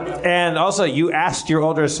 Yeah. And also, you asked your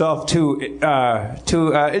older self to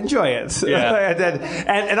enjoy it. Yeah.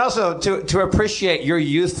 and also to appreciate your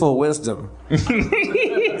youthful wisdom.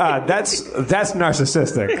 That's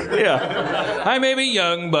narcissistic. Yeah. I may be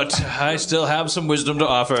young, but I still have some wisdom to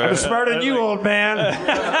offer. I'm smarter than you, old man.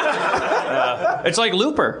 It's like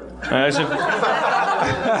Looper.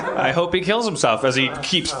 I hope he kills himself, as he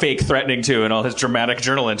keeps fake threatening to in all his dramatic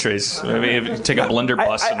journal entries. Maybe he'd take a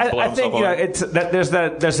blunderbuss and blow himself up. It's that there's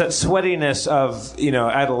that sweatiness of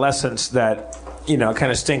adolescence that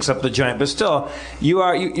kind of stinks up the joint. But still,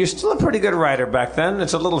 you're still a pretty good writer back then.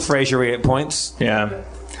 It's a little Frasier-y at points. Yeah,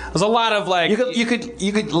 there's a lot of you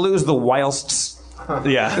could lose the whilsts.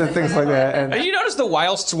 Yeah, things like that. And you notice the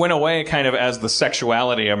whilsts went away kind of as the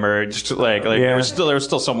sexuality emerged. There was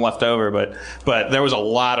still some left over, but there was a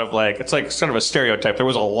lot of it's like sort of a stereotype. There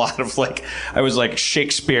was a lot of I was like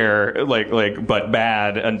Shakespeare but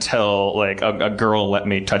bad until a girl let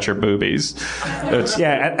me touch her boobies.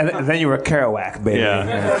 And then you were Kerouac, baby. Yeah.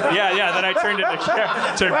 Then I turned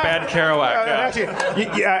bad Kerouac. Actually,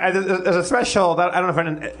 there's a threshold. I don't know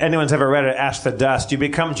if anyone's ever read it. Ask the Dust. You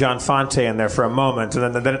become John Fonte in there for a moment.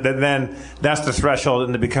 And then that's the threshold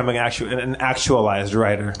into becoming an actualized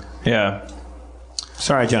writer. Yeah.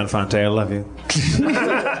 Sorry, John Fonte, I love you.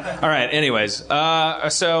 All right. Anyways,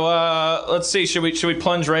 so let's see. Should we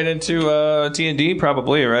plunge right into T&D?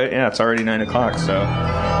 Probably, right? Yeah, it's already 9:00.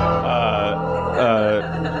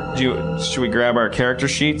 So, should we grab our character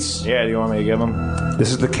sheets? Yeah. Do you want me to give them?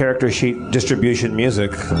 This is the character sheet distribution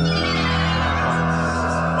music.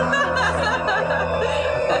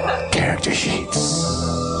 Character sheets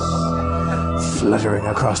fluttering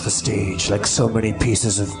across the stage like so many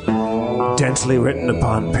pieces of densely written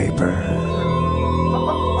upon paper.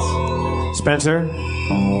 Spencer,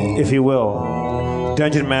 if you will,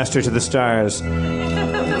 Dungeon Master to the stars.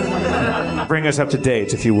 Bring us up to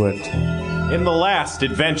date, if you would. In the last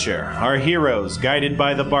adventure, our heroes, guided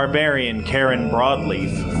by the barbarian Karen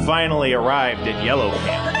Broadleaf, finally arrived at Yellow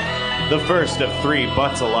Camp, the first of 3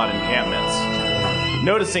 Butts-a-Lot encampments.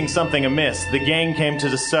 Noticing something amiss, the gang came to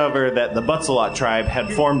discover that the Butts-a-Lot tribe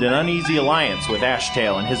had formed an uneasy alliance with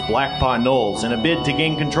Ashtail and his Blackpaw Knolls in a bid to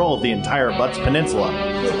gain control of the entire Butts Peninsula.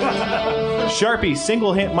 Sharpie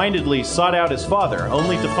single-mindedly sought out his father,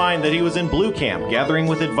 only to find that he was in Blue Camp, gathering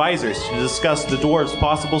with advisors to discuss the dwarves'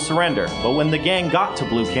 possible surrender. But when the gang got to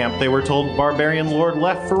Blue Camp, they were told Barbarian Lord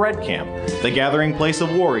left for Red Camp, the gathering place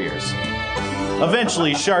of warriors.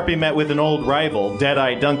 Eventually, Sharpie met with an old rival,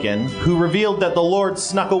 Deadeye Duncan, who revealed that the Lord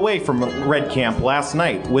snuck away from Red Camp last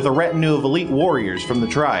night with a retinue of elite warriors from the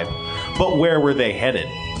tribe. But where were they headed?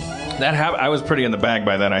 I was pretty in the bag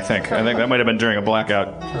by then, I think. I think that might have been during a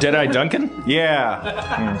blackout. Deadeye Duncan?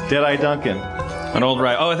 Yeah. Deadeye Duncan. An old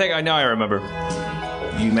rival. Oh, I remember.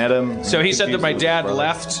 You met him? So he said that my dad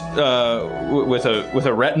left with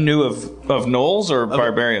a retinue of gnolls or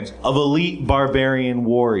barbarians? Of elite barbarian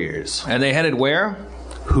warriors. And they headed where?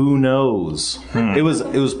 Who knows? It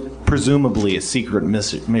was presumably a secret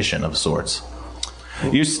mission of sorts.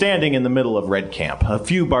 You're standing in the middle of Red Camp. A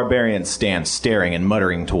few barbarians stand staring and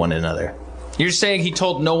muttering to one another. You're saying he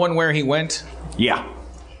told no one where he went? Yeah.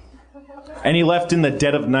 And he left in the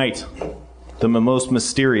dead of night. The most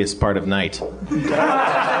mysterious part of night.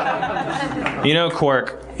 You know,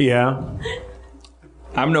 Quark. Yeah?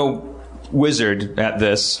 I'm no wizard at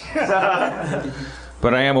this.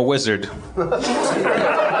 But I am a wizard.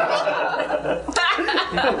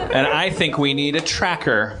 And I think we need a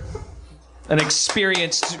tracker. An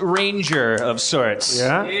experienced ranger of sorts.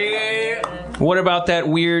 Yeah? What about that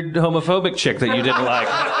weird homophobic chick that you didn't like?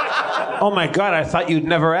 Oh my god, I thought you'd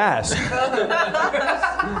never ask.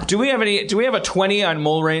 Do we have a 20 on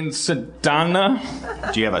Mulrain Sedana?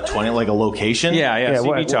 Do you have a 20, like a location? Yeah,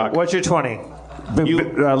 CB talk. What's your 20?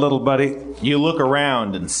 Little buddy. You look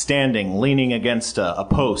around and standing, leaning against a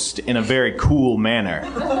post in a very cool manner,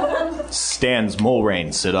 stands Mulrain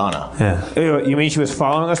Sedana. Yeah. You mean she was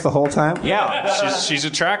following us the whole time? Yeah. She's a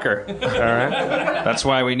tracker. All right. That's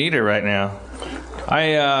why we need her right now.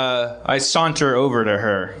 I saunter over to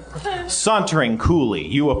her. Sauntering coolly,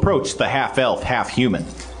 you approach the half-elf, half-human.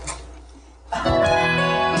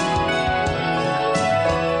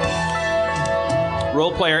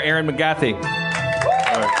 Role player Aaron McGathy.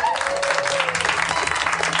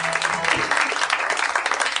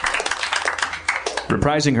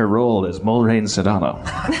 Reprising her role as Mulrain Sedana.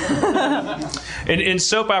 In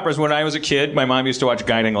soap operas, when I was a kid, my mom used to watch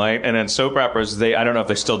Guiding Light, and in soap operas, I don't know if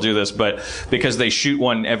they still do this, but because they shoot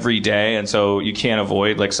one every day, and so you can't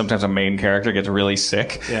avoid, like, sometimes a main character gets really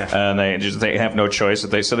sick, and they have no choice.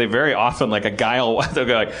 So they very often, like, a guy will they'll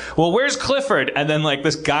go like, well, where's Clifford? And then, like,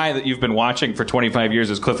 this guy that you've been watching for 25 years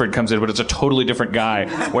as Clifford comes in, but it's a totally different guy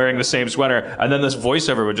wearing the same sweater, and then this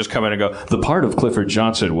voiceover would just come in and go, the part of Clifford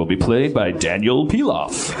Johnson will be played by Daniel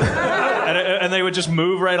Piloff. And they would just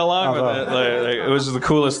move right along with it. Like, it was the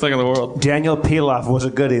coolest thing in the world. Daniel Piloff was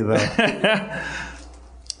a goodie, though.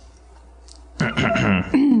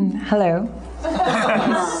 Hello.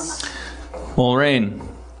 Mulrain.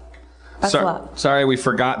 Sorry we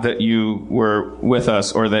forgot that you were with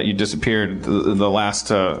us or that you disappeared the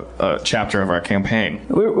last chapter of our campaign.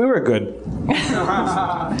 We were good. We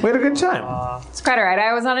had a good time. It's quite all right.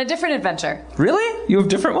 I was on a different adventure. Really? You have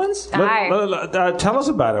different ones? Tell us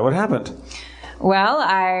about it. What happened? Well,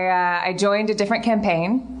 I joined a different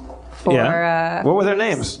campaign for... Yeah. What were their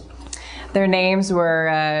names? Their names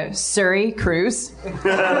were Surrey Cruz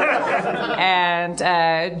and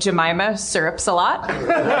Jemima Syrups-a-Lot.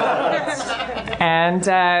 And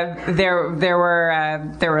there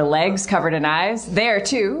were legs covered in eyes there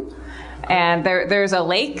too. And there's a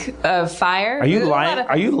lake of fire. Are you lying?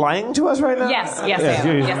 Are you lying to us right now? Yes, I am.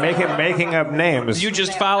 You're making up names. You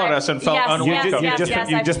just folled us and felt unwelcome.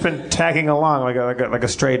 You've just been tagging along like a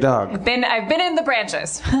stray dog. I've been in the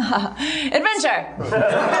branches. Adventure.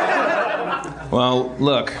 Well,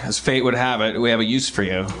 look, as fate would have it, we have a use for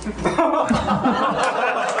you.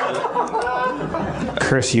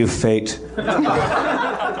 Curse you, fate.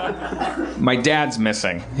 My dad's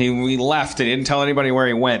missing. He left. He didn't tell anybody where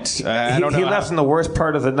he went. He left in the worst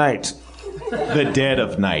part of the night. The dead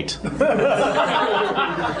of night.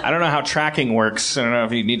 I don't know how tracking works. I don't know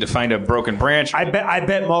if you need to find a broken branch. I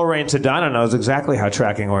bet Mulrain Sedana knows exactly how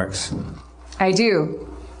tracking works. I do.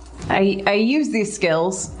 I use these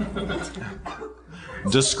skills.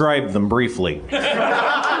 Describe them briefly.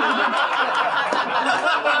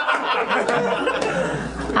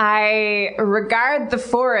 I I regard the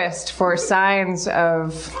forest for signs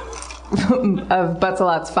of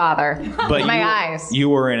Butzelot's father. But my eyes. You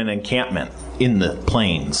were in an encampment in the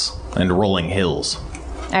plains and rolling hills.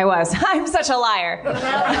 I was. I'm such a liar.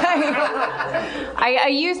 I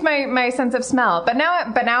used my sense of smell, but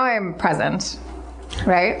now I'm present.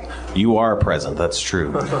 Right? You are present. That's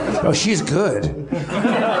true. Oh, she's good.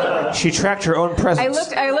 She tracked her own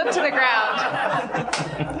presence. I looked to the ground.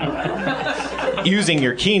 Using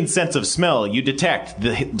your keen sense of smell, you detect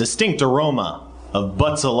the distinct aroma of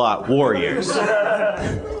Butzelot warriors.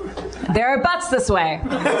 There are butts this way.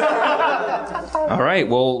 All right,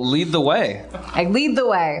 well, lead the way. I lead the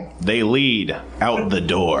way. They lead out the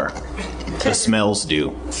door. The smells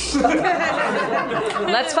do.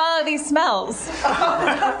 Let's follow these smells.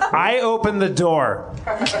 I open the door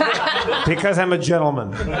because I'm a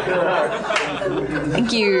gentleman.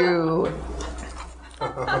 Thank you.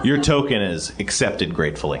 Your token is accepted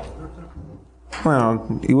gratefully.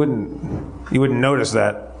 Well, you wouldn't notice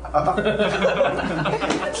that.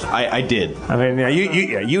 I did. I mean, yeah,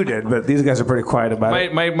 you did, but these guys are pretty quiet about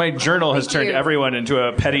it. My journal has turned you. everyone into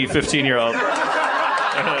a petty 15-year-old.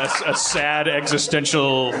 A sad,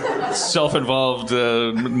 existential, self-involved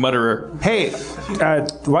mutterer. Hey,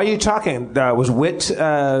 why are you talking? Was wit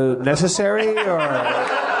necessary or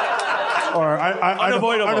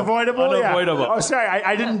Unavoidable. Unavoidable. Unavoidable. Yeah. Oh, sorry,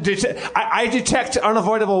 I didn't. I detect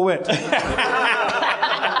unavoidable wit.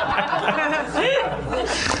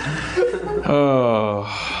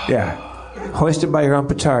 Oh. Yeah. Hoisted by your own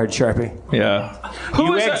petard, Sharpie. Yeah.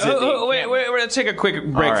 Wait, we're going to take a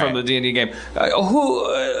quick break from the D&D game.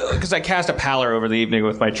 Because I cast a pallor over the evening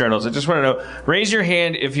with my journals. I just want to know, raise your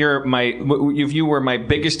hand if you were my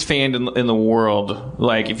biggest fan in the world.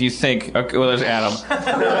 Like, if you think, okay, well, there's Adam.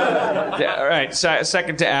 Yeah, all right,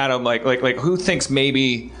 second to Adam, like who thinks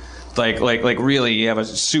maybe... Like really, you have a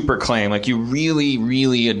super claim. Like you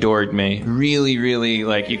really adored me. Really,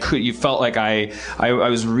 like you felt like I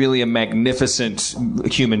was really a magnificent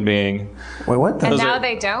human being. Wait, what? And now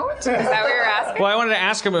they don't? Is that what you're asking? Well, I wanted to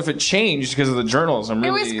ask him if it changed because of the journals. It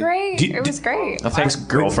was great. It was great. Oh, thanks,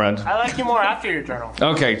 girlfriend. I like you more after your journal.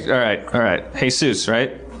 Okay, all right. Jesus,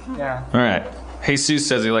 right? Yeah. All right. Jesus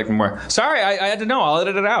says he liked me more. Sorry, I had to know. I'll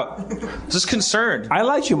edit it out. Just concerned. I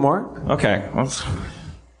liked you more. Okay. Well,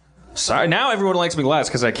 sorry. Now everyone likes me less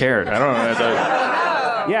because I cared. I don't know.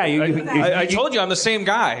 Yeah, I told you I'm the same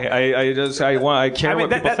guy. I care what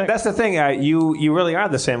people think. That's the thing. You really are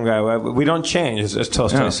the same guy. We don't change, as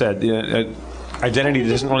Tolstoy said. Identity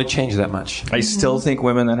doesn't really change that much. I still think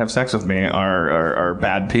women that have sex with me are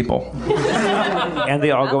bad people. And they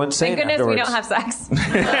all go insane. Thank goodness afterwards. we don't have sex.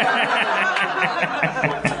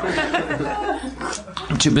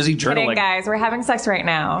 I'm too busy journaling. Kidding, guys. We're having sex right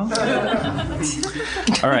now.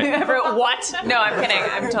 All right. What? No, I'm kidding.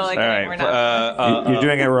 I'm totally kidding. All right. We're not. You're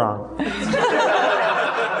doing it wrong.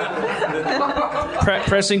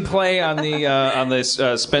 Pressing play on this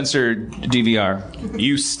Spencer DVR.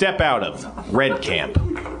 You step out of Red Camp.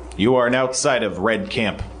 You are outside of Red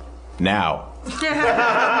Camp now.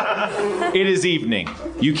 It is evening.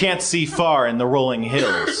 You can't see far in the rolling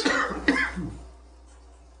hills.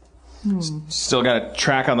 Still got a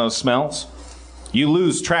track on those smells? You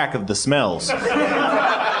lose track of the smells.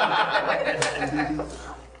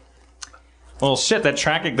 Well, shit, that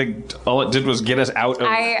tracking thing, all it did was get us out of...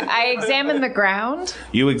 I examined the ground.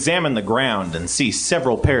 You examine the ground and see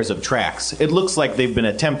several pairs of tracks. It looks like they've been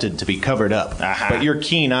attempted to be covered up, but your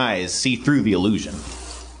keen eyes see through the illusion.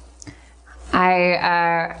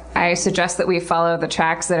 I suggest that we follow the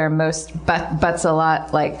tracks that are most butts a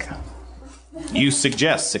lot like. You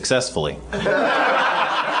suggest successfully.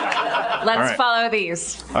 Let's follow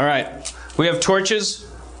these. All right. We have torches.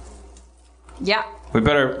 Yeah. We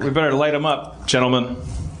better light them up, gentlemen.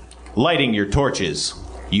 Lighting your torches,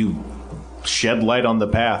 you shed light on the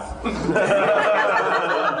path.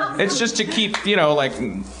 It's just to keep, like...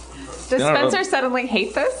 Does Spencer suddenly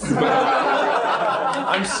hate this?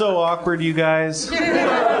 I'm so awkward, you guys.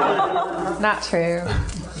 Not true.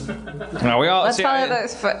 No, we all Let's follow the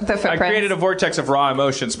footprints. I created a vortex of raw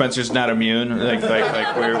emotion. Spencer's not immune. Like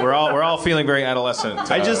we're all feeling very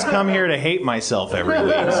adolescent. I just come here to hate myself every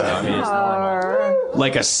week. So, I mean, it's normal.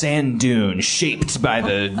 Like a sand dune shaped by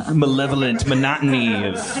the malevolent monotony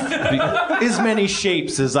of... As many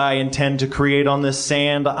shapes as I intend to create on this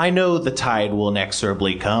sand, I know the tide will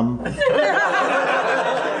inexorably come.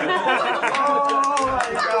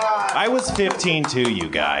 I was 15 too, you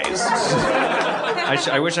guys.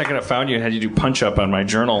 I wish I could have found you and had you do punch-up on my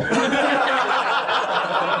journal.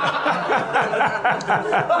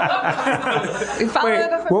 We followed Wait,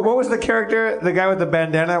 the what was the character? The guy with the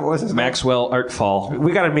bandana? What was his name? Maxwell Artfall.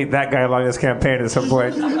 We got to meet that guy along this campaign at some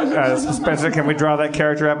point. Spencer, can we draw that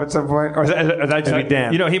character up at some point? Or is that just be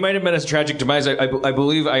Dan? You know, he might have met his tragic demise. I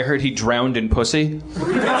believe I heard he drowned in pussy.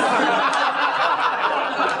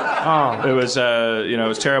 Oh. It was, it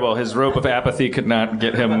was terrible. His rope of apathy could not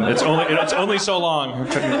get him. It's only so long.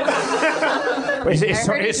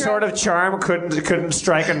 His sort of charm couldn't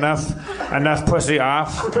strike enough pussy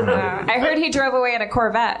off. I heard he drove away in a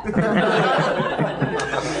Corvette.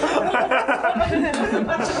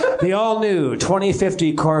 The all-new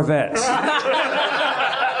 2050 Corvette.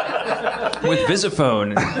 With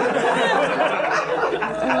Visiphone.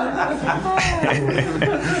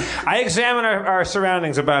 I examine our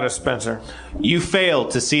surroundings about us, Spencer. You fail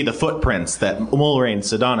to see the footprints that Mulrain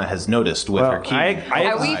Sedana has noticed with her key.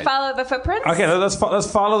 We follow the footprints? Okay, let's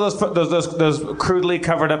follow those crudely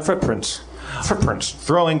covered up footprints.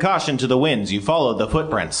 Throwing caution to the winds, you follow the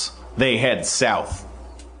footprints. They head south,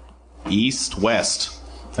 east, west.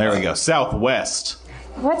 There we go, southwest.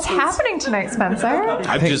 What's happening tonight, Spencer?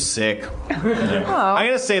 I'm just sick. I'm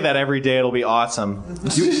gonna say that every day. It'll be awesome.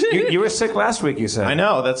 You were sick last week, you said. I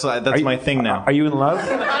know. That's my thing now. Are you in love?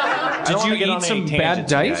 Did you eat some bad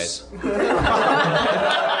dice?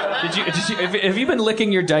 Have you been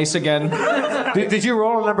licking your dice again? Did you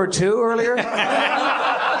roll a number 2 earlier?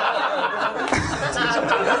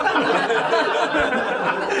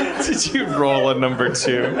 Did you roll a number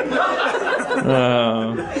 2?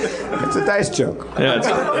 It's a dice joke.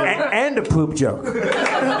 Yeah, and a poop joke.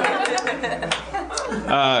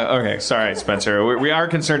 Okay, sorry, Spencer. We are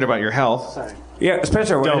concerned about your health. Yeah,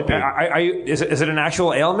 Spencer. Don't be. Are you? Is it an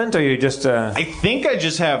actual ailment, or are you just? I think I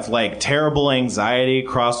just have terrible anxiety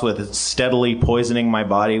crossed with steadily poisoning my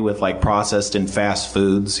body with processed and fast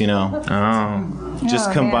foods.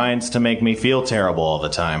 Just combines to make me feel terrible all the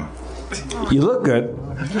time. You look good.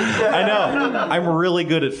 I know. I'm really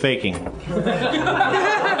good at faking.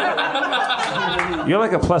 You're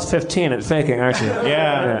like a +15 at faking, aren't you?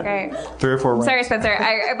 Yeah. Okay. 3 or 4 rounds. Sorry, Spencer.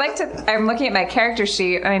 I'd like to. I'm looking at my character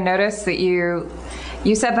sheet, and I noticed that you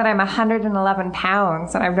said that I'm 111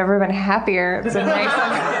 pounds, and I've never been happier. It's a nice.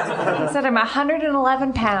 You said I'm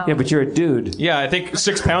 111 pounds. Yeah, but you're a dude. Yeah, I think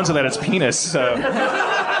 6 pounds of that is penis. So be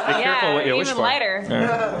careful what you wish even for. lighter.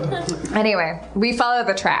 Yeah. Anyway, we follow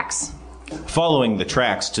the tracks. Following the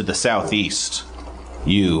tracks to the southeast,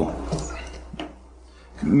 you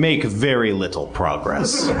make very little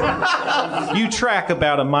progress. You track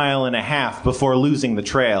about 1.5 miles before losing the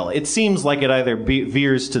trail. It seems like it either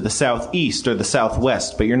veers to the southeast or the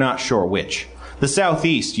southwest, but you're not sure which. The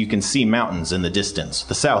southeast, you can see mountains in the distance.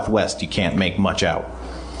 The southwest, you can't make much out.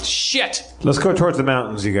 Shit! Let's go towards the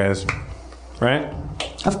mountains, you guys. Right?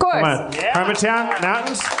 Of course. Come on. Yeah. Harmenian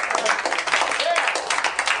mountains?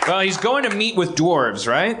 Well, he's going to meet with dwarves,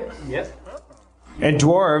 right? Yes. And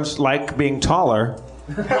dwarves like being taller.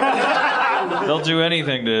 They'll do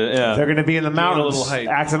anything to. Yeah. They're going to be in the mountains, a little height.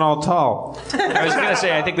 acting all tall. I was going to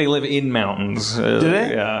say, I think they live in mountains. Do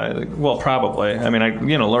they? Yeah. Well, probably. I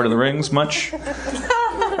mean, Lord of the Rings, much.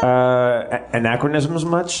 Anachronisms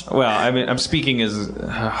much? Well, I mean, I'm speaking as.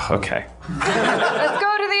 Okay. Let's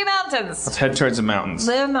go to the mountains. Let's head towards the mountains.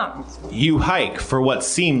 The mountains. You hike for what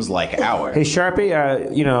seems like hours. Hey, Sharpie,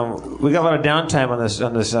 we got a lot of downtime on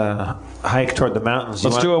this hike toward the mountains.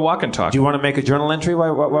 Let's do a walk and talk. Do you want to make a journal entry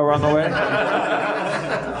while we're on the way?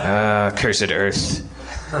 Cursed earth.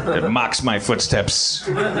 It mocks my footsteps.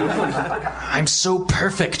 I'm so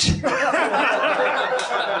perfect.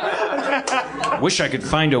 Wish I could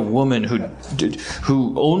find a woman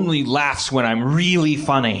who only laughs when I'm really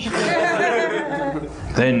funny.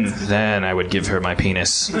 Then I would give her my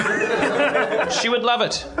penis. She would love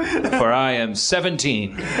it, for I am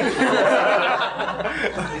 17.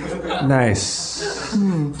 Nice.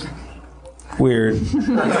 Weird.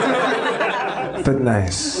 But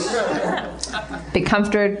nice. Be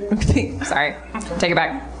comforted. Sorry. Take it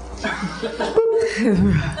back.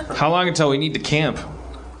 How long until we need to camp?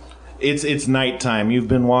 It's nighttime. You've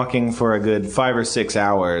been walking for a good 5 or 6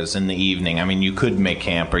 hours in the evening. I mean, you could make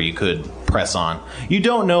camp or you could press on. You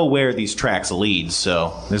don't know where these tracks lead,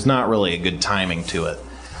 so there's not really a good timing to it.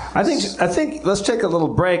 I think let's take a little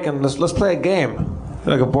break and let's play a game.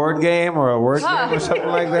 Like a board game or a word game or something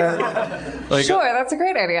like that. Sure, that's a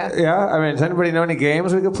great idea. Yeah? I mean, does anybody know any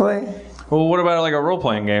games we could play? Well, what about like a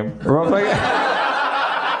role-playing game? A role-playing game?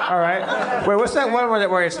 All right. Wait, what's that one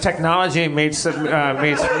where it's technology meets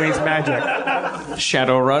magic?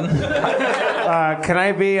 Shadowrun. Can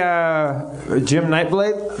I be Jim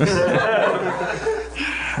Nightblade?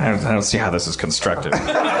 I don't see how this is constructed.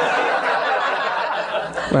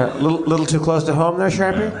 Well, little too close to home there,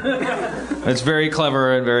 Sharpie? It's very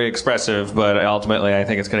clever and very expressive, but ultimately I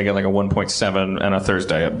think it's going to get like a 1.7 and a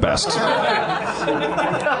Thursday at best.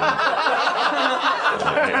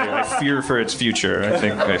 I fear for its future. I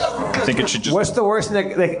think it should just... What's the worst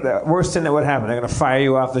thing that would happen? They're going to fire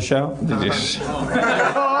you off the show?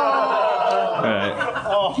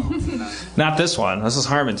 Not this one. This is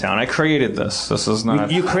Harmontown. I created this. This is not...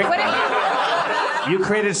 You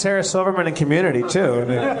created Sarah Silverman and Community, too.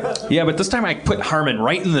 Yeah, but this time I put Harmon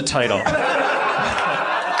right in the title.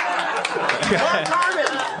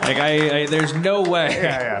 Like, there's no way.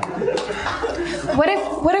 Yeah.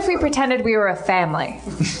 What if we pretended we were a family?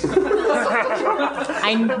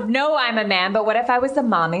 I know I'm a man, but what if I was the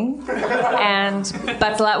mommy? And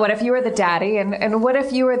Butzelette, what if you were the daddy? And what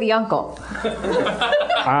if you were the uncle?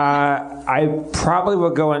 I probably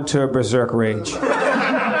would go into a berserk rage.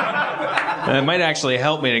 And it might actually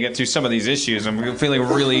help me to get through some of these issues. I'm feeling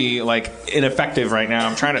really ineffective right now.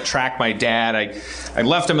 I'm trying to track my dad. I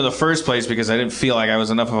left him in the first place because I didn't feel like I was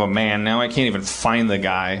enough of a man. Now I can't even find the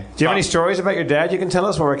guy. Do you have any stories about your dad you can tell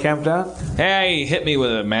us while we're camped out? Hey, he hit me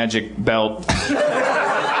with a magic belt.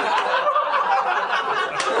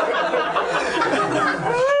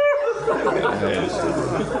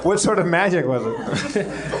 What sort of magic was it?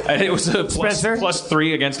 It was a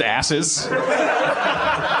 +3 against asses.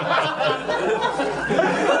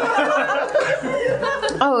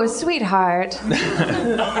 Oh, sweetheart.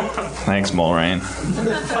 Thanks, Mulrain.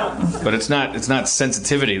 But it's not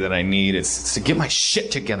sensitivity that I need. It's to get my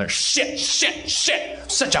shit together. Shit.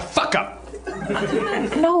 Such a fuck up.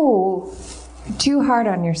 No. Too hard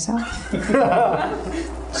on yourself.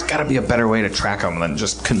 There's got to be a better way to track them than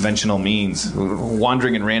just conventional means.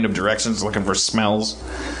 Wandering in random directions looking for smells.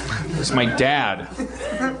 It's my dad.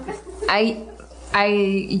 I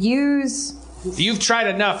use... You've tried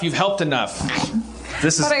enough. You've helped enough.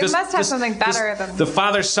 But I must have something better than... The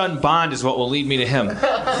father-son bond is what will lead me to him.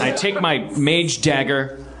 I take my mage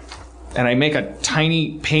dagger and I make a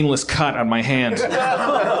tiny, painless cut on my hand.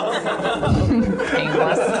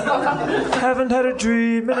 Painless. Haven't had a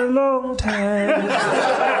dream in a long time.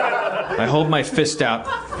 I hold my fist out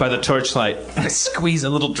by the torchlight and I squeeze a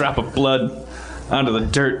little drop of blood onto the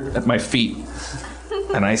dirt at my feet.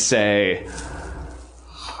 And I say...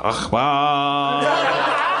 Magic!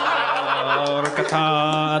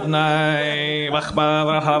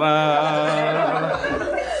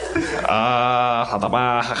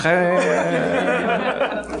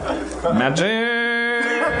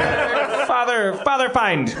 Father,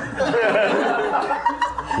 find!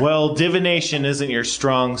 Well, divination isn't your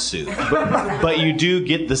strong suit, but you do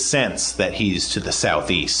get the sense that he's to the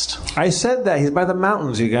southeast. I said that. He's by the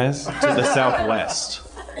mountains, you guys. To the southwest.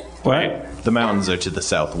 What? The mountains are to the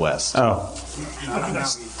southwest. Oh.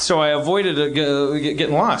 So I avoided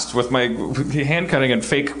getting lost with my hand cutting and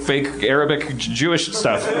fake Arabic Jewish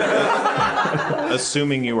stuff.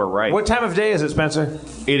 Assuming you were right. What time of day is it, Spencer?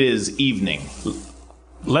 It is evening.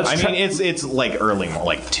 It's like early,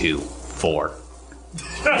 like 2, 4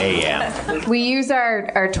 a.m. We use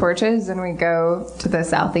our torches and we go to the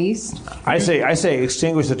southeast. I say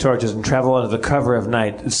extinguish the torches and travel under the cover of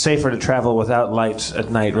night. It's safer to travel without lights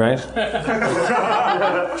at night, right?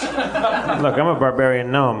 Look, I'm a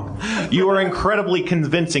barbarian gnome. You are incredibly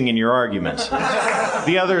convincing in your argument.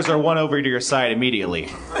 The others are won over to your side immediately.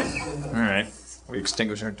 All right. We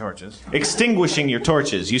extinguish our torches. Extinguishing your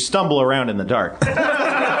torches, you stumble around in the dark.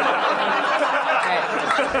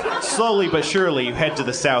 Slowly but surely, you head to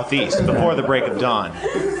the southeast before the break of dawn.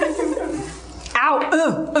 Ow!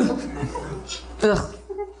 Ugh.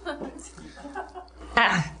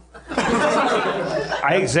 Ah.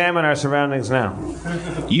 I examine our surroundings now.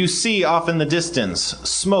 You see off in the distance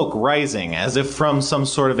smoke rising as if from some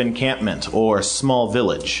sort of encampment or small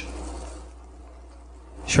village.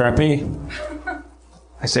 Sharpie?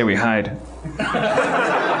 I say we hide.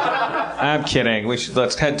 I'm kidding.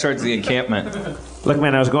 Let's head towards the encampment. Look,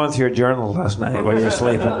 man, I was going through your journal last night while you were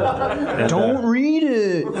sleeping. And, Don't read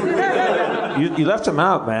it. You left them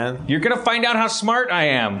out, man. You're going to find out how smart I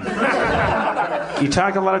am. You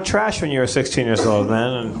talked a lot of trash when you were 16 years old,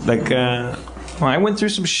 man. And, well, I went through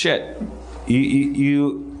some shit.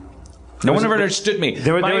 No one ever understood me.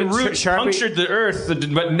 My roots punctured the earth,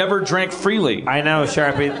 but never drank freely. I know,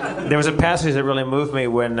 Sharpie. There was a passage that really moved me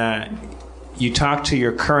when you talked to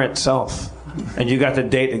your current self, and you got the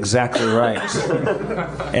date exactly right.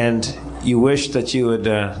 And you wished that you would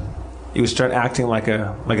start acting like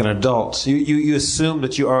an adult. You assumed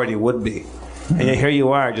that you already would be, and here you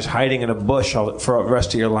are, just hiding in a bush for the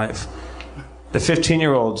rest of your life. The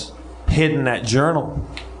 15-year-old's hid in that journal.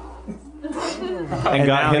 And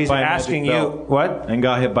now he's asking you what? And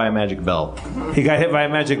got hit by a magic belt. He got hit by a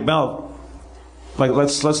magic belt. Like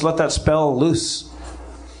let's let that spell loose.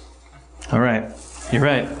 All right, you're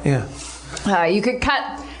right. Yeah. You could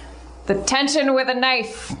cut the tension with a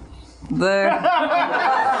knife, or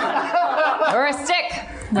a stick,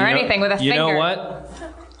 or anything with a finger. You know what?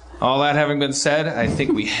 All that having been said, I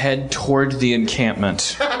think we head toward the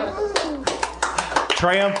encampment.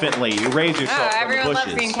 Triumphantly, you raise yourself from the everyone bushes.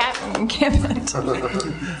 loves the encampment.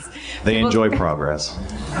 They enjoy progress.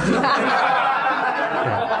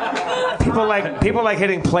 People like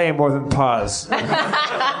hitting play more than pause.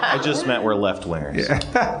 I just meant we're left-wingers.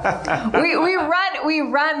 We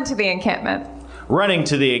run to the encampment. Running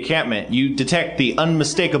to the encampment, you detect the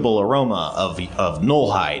unmistakable aroma of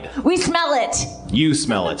Knollhide. We smell it. You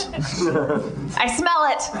smell it. I smell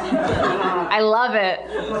it. I love it.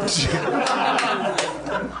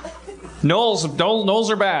 Knolls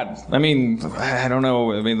are bad. I mean, I don't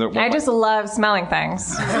know. I mean, I just love smelling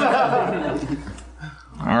things.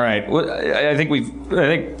 All right. Well, I think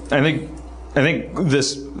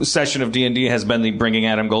this session of D&D has been the bringing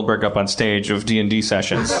Adam Goldberg up on stage of D&D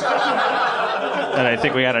sessions. And I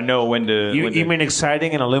think we got to know when to... You mean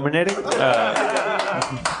exciting and illuminating? Like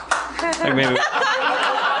maybe...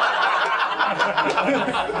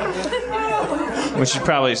 we should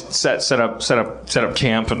probably set up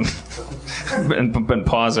camp and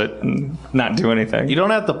pause it and not do anything. You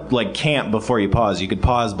don't have to camp before you pause. You could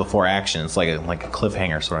pause before action. It's like a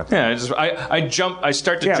cliffhanger sort of thing. Yeah, I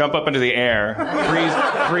start to jump up into the air.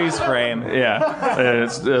 Freeze frame. Yeah,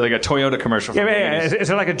 it's like a Toyota commercial. Yeah.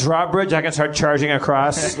 Is it like a drawbridge? I can start charging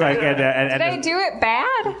across. Did I do it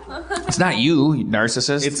bad? It's not you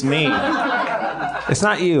narcissist. It's me. It's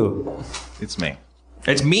not you. It's me.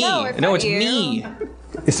 It's me. No, it's me.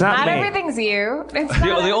 It's not me. Everything's you.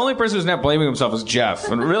 The only person who's not blaming himself is Jeff.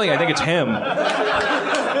 And really, I think it's him.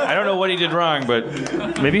 I don't know what he did wrong, but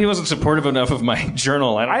maybe he wasn't supportive enough of my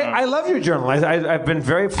journal. I love your journal. I've been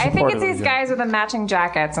very supportive. I think it's these guys with the matching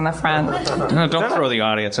jackets in the front. No, don't throw the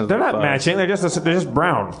audience into the They're not matching. They're just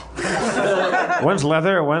brown. One's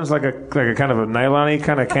leather. One's like a kind of a nylon-y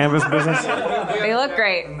kind of canvas business. They look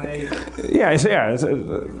great. Yeah. It's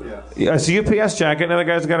a UPS jacket, and the other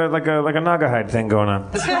guy's got like a Naga hide thing going on.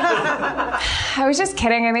 I was just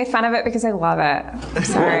kidding. I made fun of it because I love it. I'm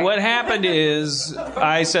sorry. What happened is,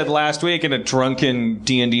 I said last week in a drunken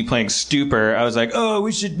D&D playing stupor, I was like, "Oh,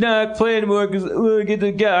 we should not play anymore because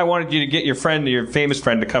I wanted you to get your famous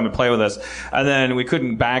friend, to come and play with us." And then we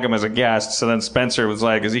couldn't bag him as a guest. So then Spencer was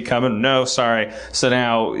like, "Is he coming?" "No, sorry." So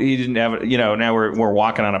now he didn't have. Now we're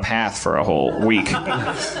walking on a path for a whole week.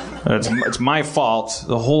 It's my fault.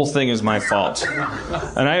 The whole thing is my fault.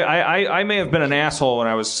 And I may have been an asshole when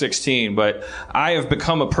I was 16, but I have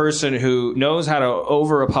become a person who knows how to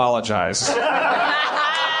over-apologize.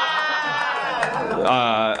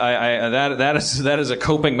 That is a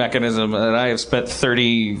coping mechanism that I have spent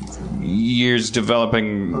 30 years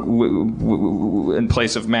developing in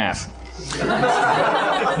place of math.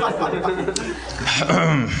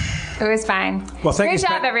 It was fine. Well, thank Great you,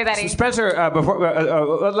 job, everybody. Spencer.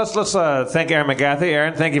 Let's thank Aaron McGathy.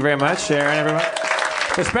 Aaron, thank you very much. Aaron, everyone.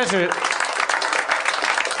 So Spencer,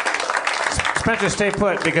 stay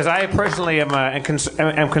put, because I personally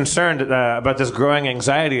am concerned about this growing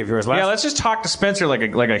anxiety of yours. Let's just talk to Spencer like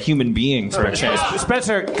a human being for a change.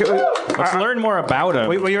 Spencer, let's learn more about him.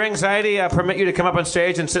 Will your anxiety permit you to come up on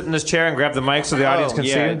stage and sit in this chair and grab the mic so the audience can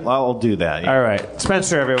see you? I'll do that. Yeah. All right,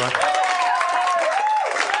 Spencer, everyone.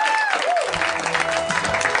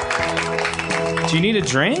 Do you need a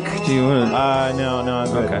drink? Do you want to... No,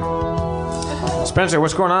 I'm good. Okay. Spencer,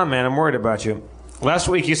 what's going on, man? I'm worried about you. Last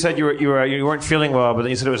week you said you weren't feeling well, but then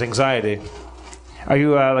you said it was anxiety. Are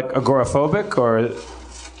you like agoraphobic or?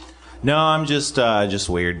 No, I'm just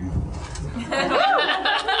weird.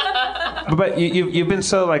 But you've been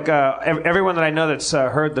so like everyone that I know that's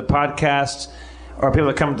heard the podcast, or people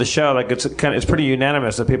that come to the show, like it's pretty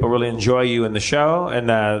unanimous that people really enjoy you in the show, and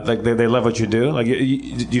like they love what you do. Like, do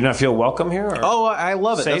you not feel welcome here? Or oh, I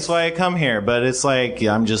love it. Safe? That's why I come here. But it's like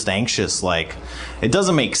I'm just anxious. Like, it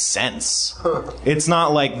doesn't make sense. It's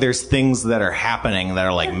not like there's things that are happening that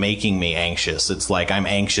are like making me anxious. It's like I'm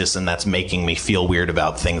anxious, and that's making me feel weird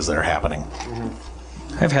about things that are happening. Mm-hmm.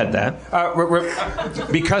 I've had that.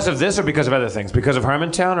 Because of this, or because of other things? Because of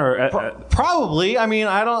Harmontown, or probably. I mean,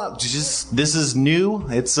 I don't. Just this is new.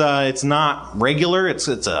 It's not regular. It's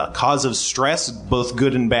a cause of stress, both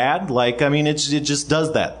good and bad. Like, I mean, it just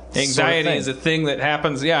does that. Anxiety sort of is a thing that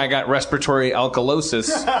happens. Yeah, I got respiratory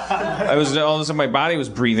alkalosis. All of a sudden my body was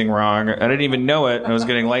breathing wrong. I didn't even know it. I was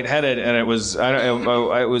getting lightheaded, and it was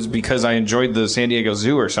because I enjoyed the San Diego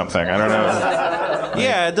Zoo or something. I don't know.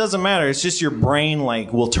 Yeah, it doesn't matter. It's just your brain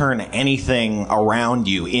will turn anything around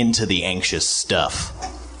you into the anxious stuff.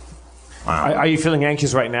 Are you feeling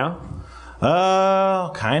anxious right now?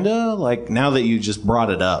 Kinda. Now that you just brought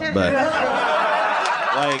it up, but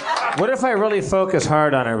what if I really focus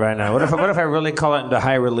hard on it right now? What if I really call it into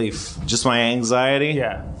high relief? Just my anxiety?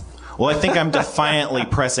 Yeah. Well, I think I'm defiantly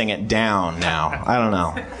pressing it down now. I don't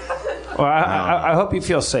know. Well, I hope you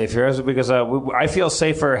feel safe here, because I feel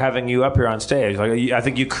safer having you up here on stage. I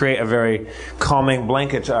think you create a very calming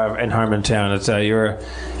blanket in Harmontown. It's you're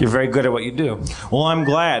very good at what you do. Well, I'm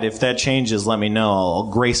glad. If that changes, let me know.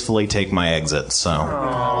 I'll gracefully take my exit.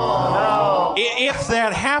 So, if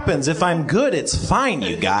that happens, if I'm good, it's fine,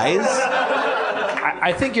 you guys.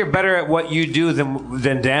 I think you're better at what you do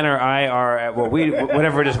than Dan or I are at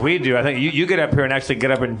whatever it is we do. I think you get up here and actually get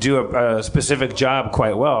up and do a specific job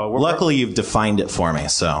quite well. Luckily, you've defined it for me,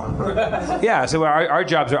 so. Yeah, so our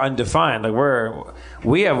jobs are undefined.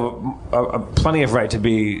 We have plenty of right to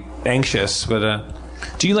be anxious, but.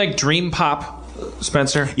 Do you like dream pop,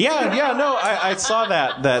 Spencer? Yeah, no, I saw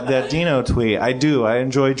that Dino tweet. I do. I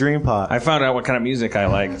enjoy dream pop. I found out what kind of music I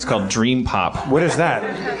like. It's called dream pop. What is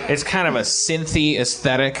that? It's kind of a synthy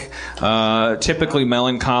aesthetic, typically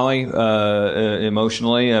melancholy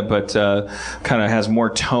emotionally, but kind of has more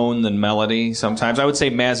tone than melody sometimes. I would say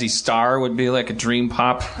Mazzy Star would be like a dream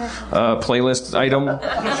pop playlist item.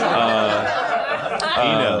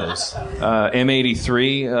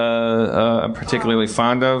 M83, I'm particularly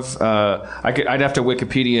fond of. I'd have to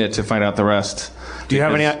Wikipedia to find out the rest. Do you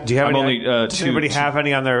have any? Does anybody have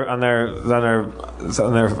any on their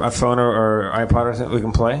phone or iPod or something we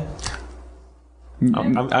can play?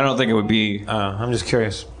 I don't think it would be. I'm just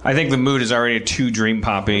curious. I think the mood is already too dream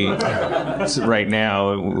poppy right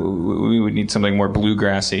now. We would need something more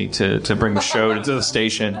bluegrassy to bring the show to the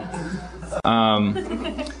station.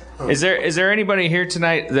 Is there anybody here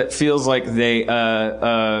tonight that feels like they're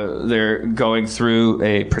going through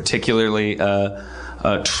a particularly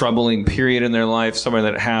troubling period in their life? Someone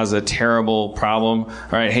that has a terrible problem? All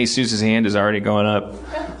right, Jesus' hand is already going up.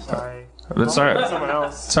 Sorry. That's all right. Someone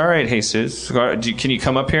else. It's all right, Jesus. Can you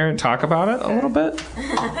come up here and talk about it a little bit?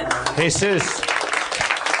 Jesus.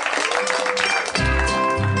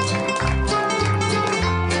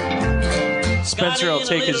 Spencer will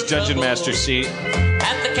take his dungeon master seat.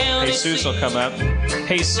 Jesus will come up.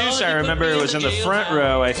 Jesus, I remember, was in the front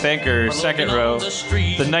row, I think, or second row,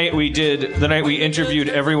 the night we interviewed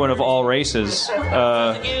everyone of all races,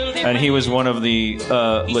 and he was one of the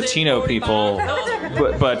Latino people.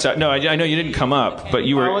 But no, I know you didn't come up, but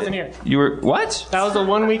you were. I wasn't here. You were what? That was the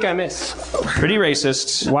 1 week I missed. Pretty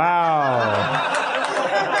racist. Wow.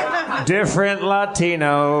 Different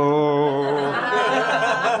Latino.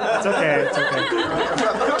 It's okay.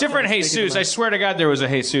 Different Jesus. I swear to God, there was a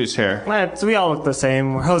Jesus here. So we all look the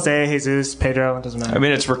same. Jose, Jesus, Pedro. It doesn't matter. I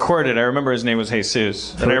mean, it's recorded. I remember his name was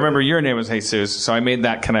Jesus, and I remember your name was Jesus, so I made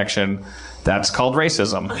that connection. That's called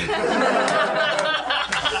racism.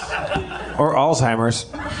 Or Alzheimer's.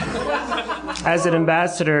 As an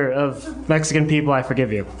ambassador of Mexican people, I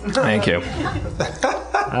forgive you. Thank you.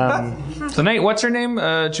 Tonight, what's her name?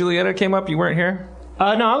 Julieta came up. You weren't here?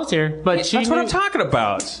 No, I was here, but That's what I'm talking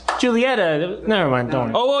about. Julieta, never mind,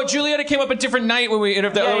 don't worry. Oh, Julieta came up a different night when we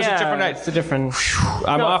interviewed. It was a different night. It's a different.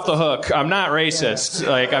 I'm off the hook. I'm not racist.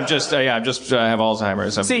 Like I'm just I have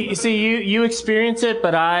Alzheimer's. See, you experience it,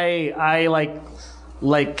 but I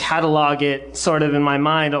like catalog it sort of in my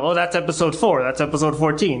mind. Oh, that's episode 4. That's episode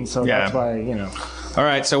 14. So that's why All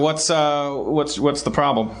right. So what's the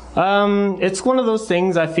problem? It's one of those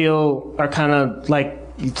things I feel are kind of like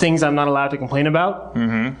things I'm not allowed to complain about.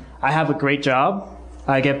 Mm-hmm. I have a great job.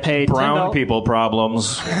 I get paid brown $10. People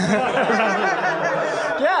problems.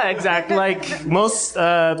 Yeah, exactly. Like most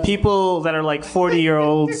people that are like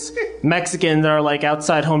 40-year-olds, Mexicans that are like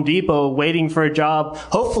outside Home Depot waiting for a job.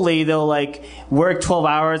 Hopefully they'll like work 12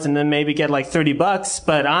 hours and then maybe get like $30.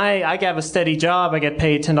 But I have a steady job. I get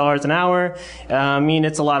paid $10 an hour. I mean,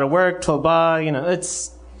 it's a lot of work, 12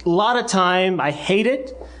 it's a lot of time. I hate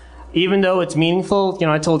it, even though it's meaningful.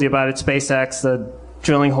 I told you about it, SpaceX, the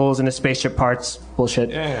drilling holes into spaceship parts. Bullshit.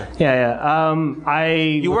 Yeah.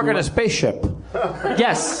 You work on a spaceship.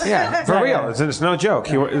 Yes. Yeah, for real. It's no joke.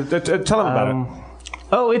 Tell them about it.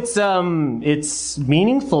 Oh, it's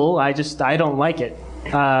meaningful. I don't like it.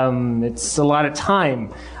 It's a lot of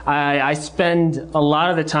time. I spend a lot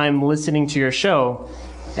of the time listening to your show,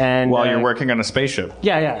 and while you're working on a spaceship.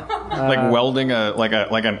 Yeah. Like welding an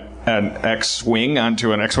an X-wing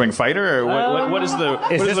onto an X-wing fighter? Or what is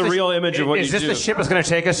the real image of what you do? Is this the ship that's going to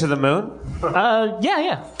take us to the moon?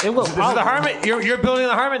 Yeah. It will. This is the you're building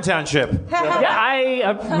the Harmontown ship. Yeah,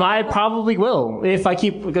 I probably will if I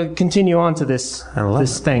continue on to this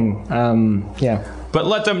thing. Yeah. But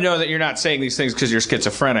let them know that you're not saying these things because you're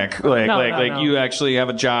schizophrenic. No. You actually have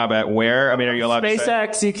a job at where? I mean, are you allowed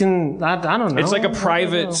SpaceX, to say? you can, I don't know. It's like a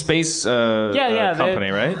private space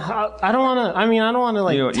company, right? I don't want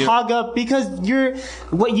to, hog up, because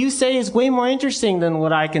what you say is way more interesting than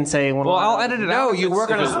what I can say. I'll edit it out. You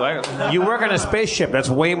work on a spaceship. That's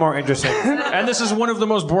way more interesting. And this is one of the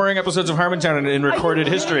most boring episodes of Harmontown in recorded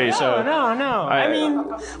history. So No. I mean,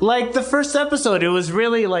 like the first episode, it was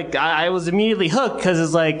really like, I was immediately hooked. Because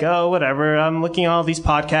it's like, oh, whatever. I'm looking at all these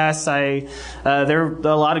podcasts. There are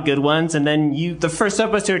a lot of good ones. And then the first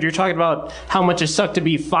episode, you're talking about how much it sucked to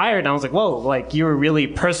be fired. And I was like, whoa, like you were really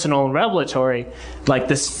personal and revelatory. Like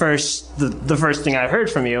the first thing I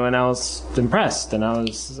heard from you, and I was impressed. And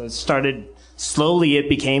I started slowly. It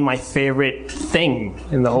became my favorite thing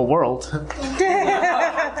in the whole world.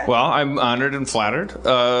 Well, I'm honored and flattered.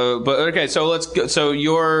 But okay, so let's go. So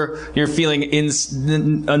you're feeling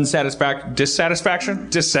dissatisfaction.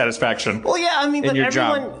 Well, yeah, I mean, but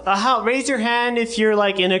everyone, raise your hand if you're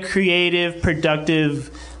like in a creative, productive,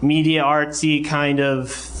 media artsy kind of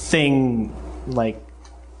thing. Like,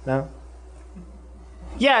 no.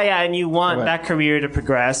 Yeah, and you want that career to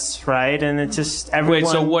progress, right? And it's just everyone.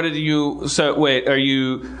 Wait, so what did you? So wait, are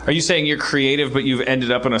you saying you're creative, but you've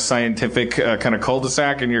ended up in a scientific kind of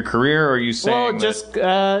cul-de-sac in your career, or are you saying?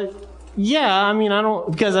 Well, yeah. I mean, I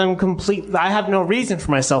don't, because I'm complete. I have no reason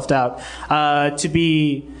for my self-doubt to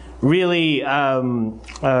be really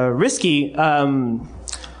risky.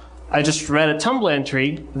 I just read a Tumblr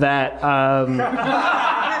entry that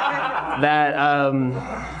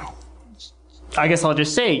I guess I'll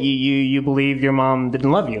just say you believe your mom didn't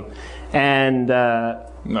love you, and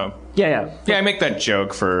no. Yeah. I make that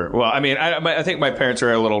joke for. Well, I mean, I think my parents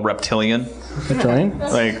are a little reptilian.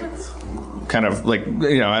 Like, kind of like,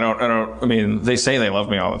 I don't. I mean, they say they love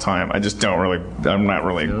me all the time. I just don't really. I'm not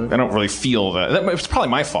really. I don't really feel that. It's probably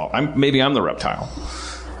my fault. Maybe I'm the reptile.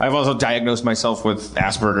 I've also diagnosed myself with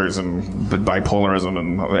Asperger's and bipolarism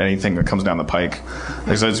and anything that comes down the pike.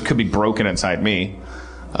 So it could be broken inside me.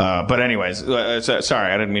 But anyways, sorry,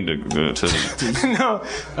 I didn't mean to no.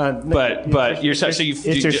 But you're so you.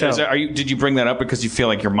 Did you bring that up because you feel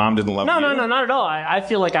like your mom didn't love you? No, not at all. I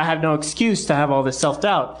feel like I have no excuse to have all this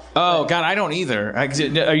self-doubt. Oh God, I don't either.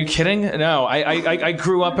 Are you kidding? No, I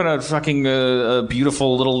grew up in a fucking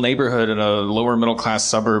beautiful little neighborhood in a lower middle class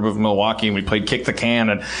suburb of Milwaukee, and we played kick the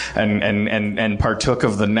can and partook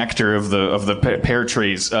of the nectar of the pear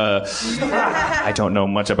trees. I don't know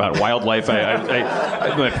much about wildlife.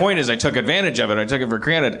 My point is, I took advantage of it. I took it for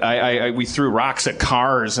granted. We threw rocks at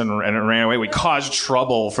cars and ran away. We caused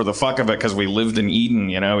trouble for the fuck of it because we lived in Eden.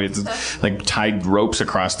 We like tied ropes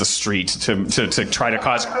across the street to try to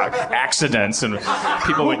cause accidents, and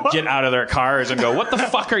people would get out of their cars and go, "What the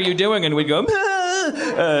fuck are you doing?" And we'd go,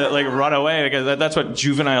 like run away, because that's what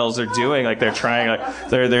juveniles are doing. Like they're trying. Like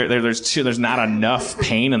there's not enough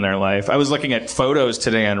pain in their life. I was looking at photos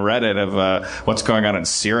today on Reddit of what's going on in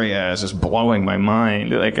Syria. It's just blowing my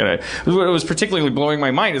mind. Like what was particularly blowing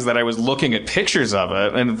my mind is that I was looking at pictures of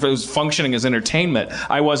it, and it was functioning as entertainment.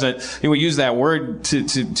 I wasn't. We use that word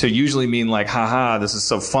to usually mean like, haha, this is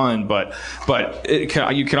so fun, but you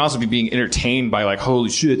can also be being entertained by like, holy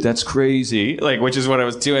shit, that's crazy. Like, which is what I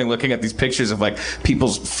was doing, looking at these pictures of like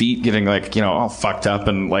people's feet getting like, all fucked up,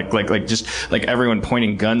 and like just like everyone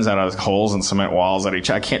pointing guns out of holes in cement walls at each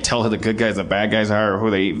other. I can't tell who the good guys, the bad guys are, or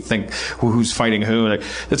who they think who's fighting who. Like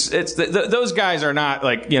those guys are not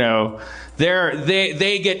like,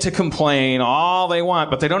 they get to complain all they want,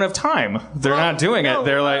 but they don't have time. They're not doing it.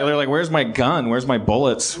 They're like, where's my gun? Where's my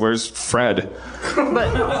bullets? Where's Fred?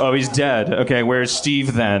 Oh, he's dead. Okay, where's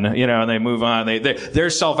Steve then? And they move on. They're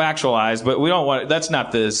self-actualized, but we don't want. That's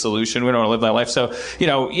not the solution. We don't want to live that life. So,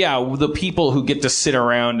 the people who get to sit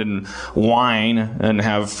around and whine and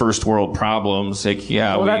have first world problems, like,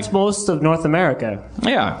 that's most of North America.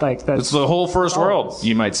 Yeah, like it's the whole first world,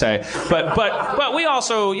 you might say. But we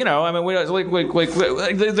also, there's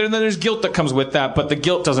guilt that comes with that, but the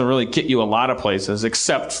guilt doesn't really get you a lot of places,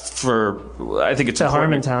 except for, I think it's to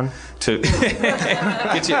Harmontown. To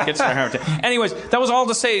gets to Harmontown. Anyways, that was all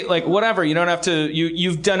to say, like, whatever. You don't have to.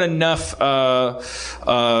 You've done enough. Kind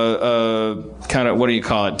of, what do you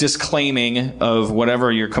call it? Disclaiming of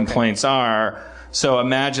whatever your complaints are. So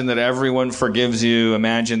imagine that everyone forgives you.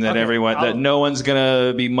 Imagine that that no one's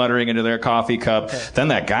gonna be muttering into their coffee cup. Okay. Then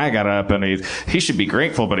that guy got up and he should be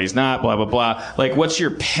grateful, but he's not. Blah blah blah. Like, what's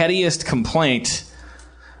your pettiest complaint?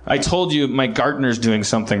 I told you my gardener's doing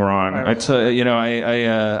something wrong. Right.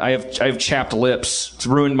 I have chapped lips. It's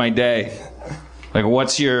ruined my day. Like, what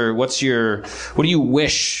do you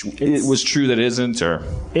wish it was true that isn't? Or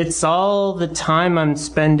it's all the time I'm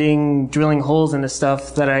spending drilling holes into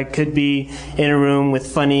stuff that I could be in a room with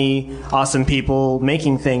funny, awesome people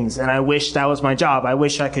making things, and I wish that was my job. I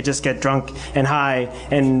wish I could just get drunk and high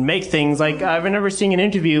and make things. Like, I remember seeing an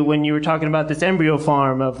interview when you were talking about this embryo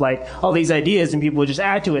farm of like all these ideas, and people would just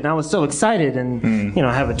add to it, and I was so excited. And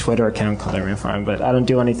I have a Twitter account called Embryo Farm, but I don't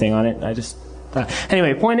do anything on it. I just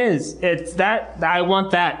anyway, point is, it's that I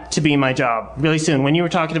want that to be my job really soon. When you were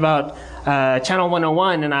talking about Channel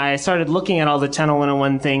 101, and I started looking at all the Channel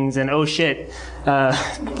 101 things, and oh shit,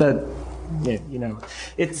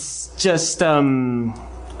 it's just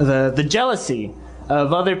the jealousy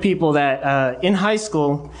of other people that in high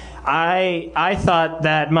school. I thought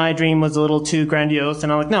that my dream was a little too grandiose,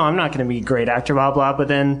 and I'm like, no, I'm not going to be a great actor, blah blah. But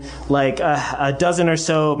then, like a dozen or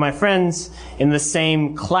so of my friends in the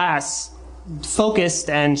same class focused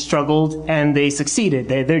and struggled, and they succeeded.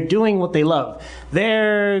 They're doing what they love.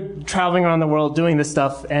 They're traveling around the world doing this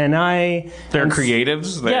stuff, and they're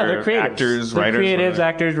creatives. They're creatives. Actors, they're writers. Creatives,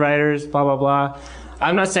 actors, writers, blah blah blah.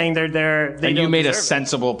 I'm not saying they're. And you made a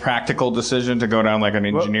sensible, practical decision to go down like an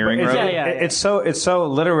engineering road. It's so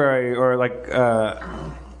literary, or like,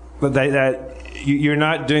 but that. You're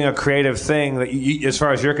not doing a creative thing that as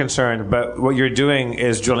far as you're concerned, but what you're doing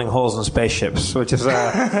is drilling holes in spaceships, which is you're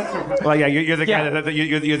the guy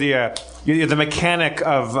you're the mechanic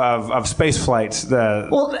of space flights.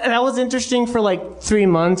 Well, that was interesting for like 3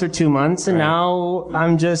 months or 2 months, and now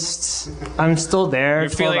I'm still there. You're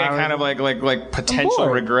feeling kind of like potential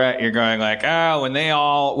regret. You're going like, when they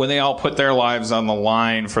all put their lives on the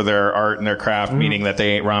line for their art and their craft, meaning that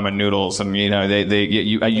they ate ramen noodles, and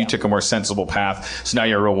you took a more sensible path. So now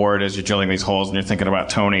your reward is you're drilling these holes, and you're thinking about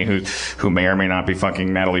Tony, who may or may not be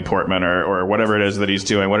fucking Natalie Portman or whatever it is that he's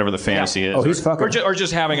doing, whatever the fantasy is. Oh, he's fucking. Or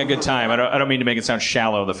just having a good time. I don't mean to make it sound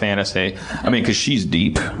shallow, the fantasy. I mean, because she's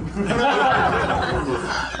deep. So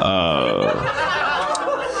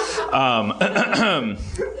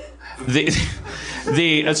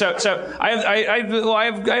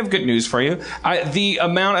I have good news for you. The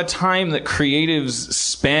amount of time that creatives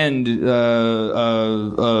spend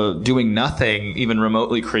doing nothing, even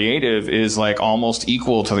remotely creative, is like almost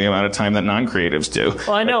equal to the amount of time that non-creatives do.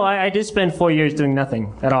 Well, I know. I did spend 4 years doing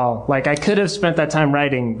nothing at all. Like, I could have spent that time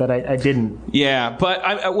writing, but I didn't. Yeah, but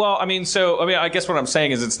I guess what I'm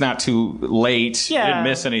saying is it's not too late. Yeah. You didn't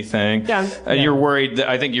miss anything. Yeah. You're worried that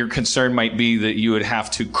I think your concern might be that you would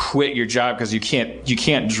have to quit your job because you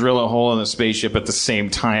can't drill a hole in the spaceship at the same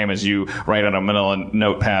time as you write on a manila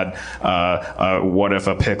notepad, what if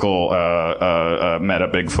a pickle met a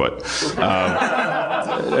Bigfoot?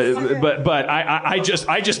 But I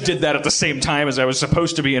just did that at the same time as I was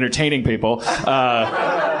supposed to be entertaining people,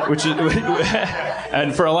 which is,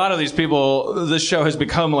 and for a lot of these people, this show has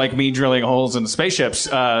become like me drilling holes in spaceships.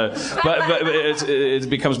 But it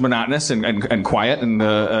becomes monotonous and quiet, and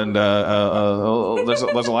there's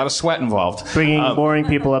a lot of sweat involved. Bringing boring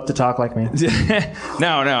people up to talk like me.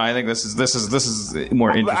 No, I think this is more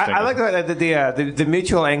interesting. I like the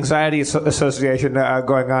mutual anxiety association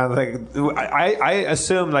going on. Like, I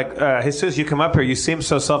assume, like, Jesus, you come up here, you seem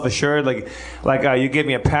so self-assured. Like you gave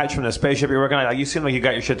me a patch from the spaceship you're working on. Like, you seem like you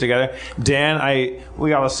got your shit together. Dan,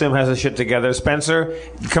 we all assume has his shit together. Spencer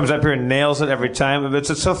comes up here and nails it every time.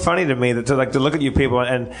 It's so funny to me to look at you people,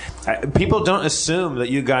 and people don't assume that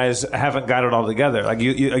you guys haven't got it all together. Like,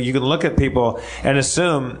 you can look at people and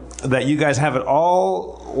assume that you guys have it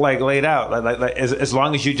all like laid out, like as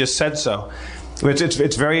long as you just said so.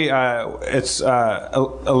 It's very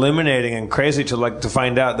illuminating and crazy to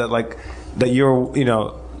find out that you're in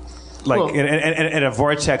a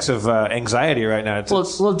vortex of anxiety right now.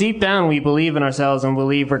 Well, deep down we believe in ourselves and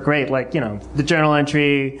believe we're great. Like, the journal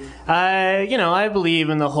entry. I believe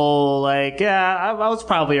in the whole, I was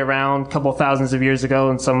probably around a couple thousands of years ago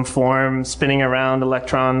in some form, spinning around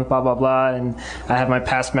electrons, blah blah blah, and I have my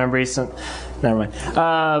past memories. So, never mind.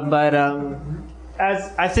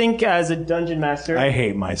 As a dungeon master, I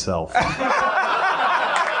hate myself.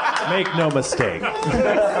 Make no mistake.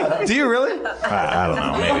 Do you really? I don't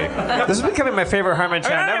know, maybe. This is becoming my favorite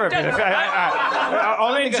Harmontown ever.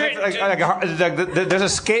 There's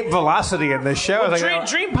escape velocity in this show.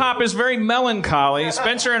 Dream Pop is very melancholy.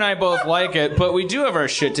 Spencer and I both like it, but we do have our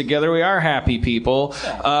shit together. We are happy people.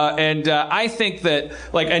 And I think that,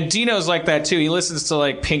 like, and Dino's like that too. He listens to,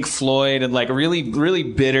 like, Pink Floyd and, like, really, really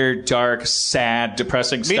bitter, dark, sad,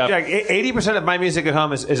 depressing stuff. Like 80% of my music at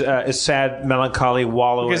home is sad, melancholy,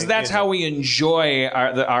 wallowing. Because that's how we enjoy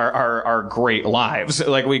our great lives.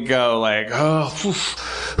 Like, we go like, oh,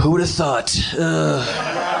 who would have thought?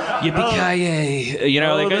 Yippee-ki-yay. You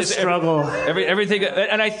know, like, the struggle. Everything.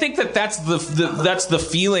 And I think that's the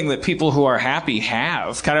feeling that people who are happy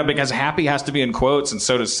have, kind of, because happy has to be in quotes and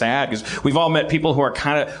so does sad, because we've all met people who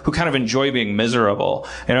kind of enjoy being miserable.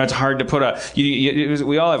 You know, it's hard to put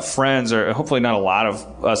we all have friends, or hopefully not a lot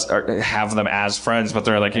of us have them as friends, but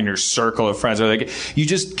they're like in your circle of friends, or like you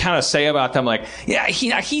just kind of say about them, like, yeah,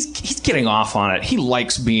 he's getting off on it. He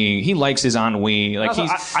likes his ennui. Like,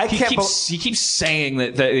 also, he keeps saying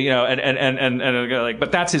that, you know, and like,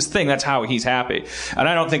 but that's his thing. That's how he's happy. And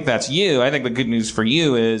I don't think that's you. I think the good news for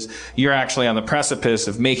you is you're actually on the precipice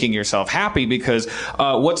of making yourself happy, because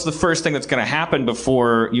what's the first thing that's going to happen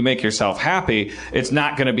before you make yourself happy? It's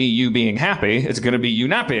not going to be you being happy. It's going to be you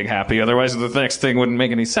not being happy. Otherwise, the next thing wouldn't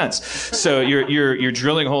make any sense. So you're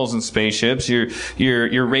drilling holes in spaceships.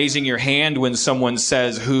 You're raising your hand when someone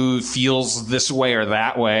says who feels this way or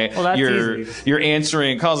that way. Well, that's easy. You're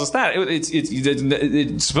answering calls. It's that.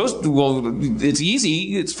 It's supposed to, well, it's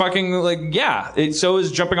easy. It's fucking like, yeah. So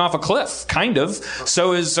is jumping off a cliff, kind of.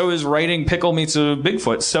 So is writing Pickle Meets a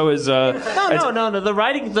Bigfoot. So is No. The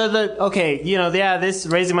writing, okay, you know, yeah, this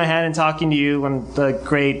raising my hand and talking to you when the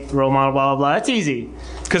great role model, blah blah blah. That's easy.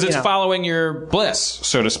 Because it's following your bliss,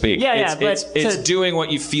 so to speak. Yeah, it's doing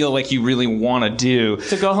what you feel like you really want to do.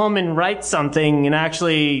 To go home and write something and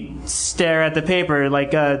actually stare at the paper,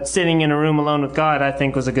 like sitting in a room alone with God, I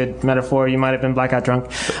think was a good metaphor. You might have been blackout drunk.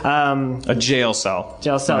 A jail cell.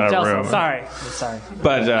 Jail cell. Sorry.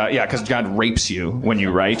 But yeah, because God rapes you when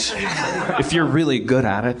you write. If you're really good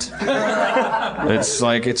at it, it's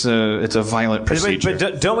like it's a violent procedure.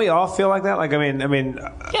 But don't we all feel like that? Like, I mean.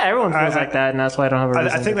 Yeah, everyone feels like that, and that's why I don't have a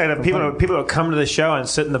reason. I think that people who come to the show and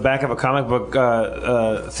sit in the back of a comic book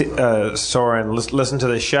store and listen to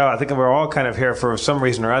the show, I think we're all kind of here for some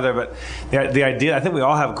reason or other. But the idea, I think we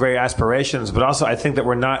all have great aspirations, but also I think that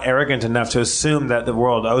we're not arrogant enough to assume that the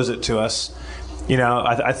world owes it to us. You know,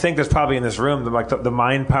 I think there's probably in this room the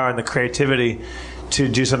mind power and the creativity to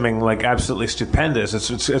do something like absolutely stupendous.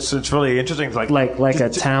 It's really interesting. Like a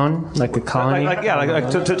town, like a colony.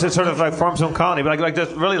 To sort of like form some colony, but like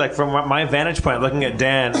just really like from my vantage point, looking at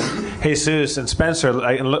Dan, Jesus, and Spencer,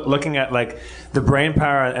 looking at like the brain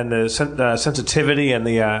power and the sensitivity and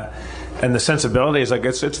the sensibilities, like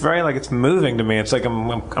it's very like it's moving to me. It's like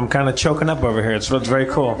I'm kind of choking up over here. It's very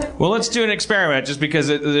cool. Well, let's do an experiment, just because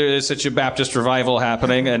there is such a Baptist revival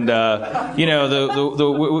happening, and you know,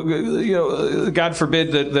 God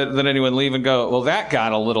forbid that anyone leave and go, well, that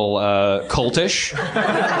got a little cultish.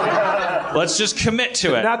 Let's just commit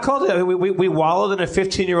to it. Not cultish. We wallowed in a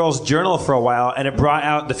 15-year-old's journal for a while, and it brought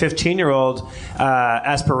out the 15-year-old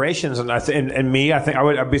aspirations, and me. I think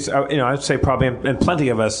I'd say probably in plenty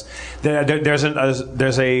of us.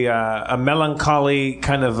 There's a melancholy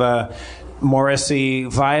kind of Morrisey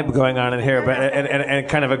vibe going on in here, but in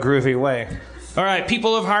kind of a groovy way. All right,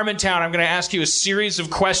 people of Harmontown, I'm going to ask you a series of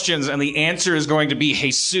questions, and the answer is going to be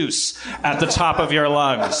Jesus at the top of your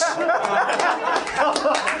lungs.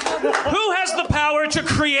 Who has the power to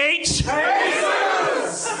create? Jesus!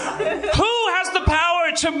 Who has the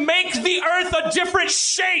power to make the earth a different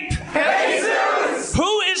shape? Jesus!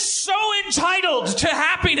 Who is so entitled to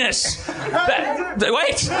happiness?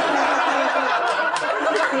 Wait.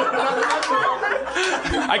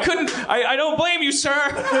 I don't blame you,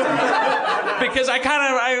 sir. Because I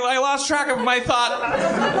lost track of my thought.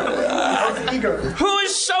 Who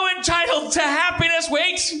is so entitled to happiness?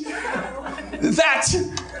 Wait.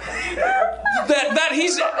 That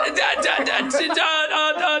he's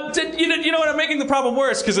you know what, I'm making the problem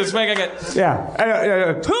worse because it's making it. Yeah.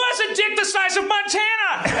 Who has a dick the size of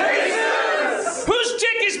Montana? Jesus! Whose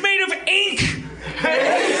dick is made of ink?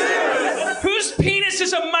 Jesus! Whose penis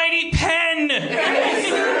is a mighty pen?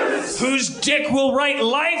 Jesus! Whose dick will write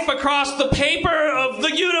life across the paper of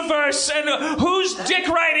the universe, and whose dick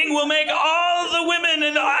writing will make all the women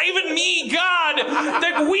and even me, God,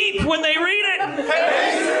 that weep when they read it?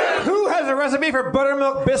 Jesus! Who has a recipe for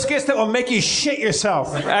buttermilk biscuits that will make you shit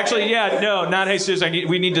yourself? Actually, yeah, no, not Jesus.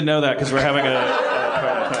 We need to know that because we're having a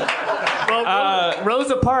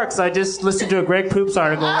Rosa Parks. I just listened to a Greg Proops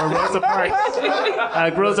article where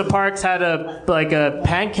Rosa Parks had a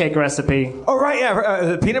pancake recipe. Oh right, yeah,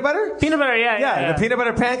 the peanut butter. Peanut butter, yeah. The peanut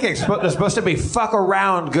butter pancakes. They're supposed to be fuck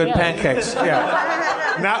around good pancakes.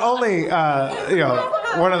 Yeah. Not only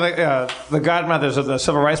one of the godmothers of the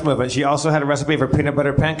civil rights movement, she also had a recipe for peanut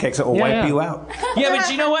butter pancakes that will wipe you out. Yeah,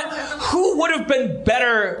 but you know what? Who would have been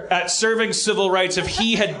better at serving civil rights if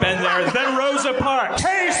he had been there than Rosa Parks?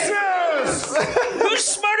 Jesus! Who's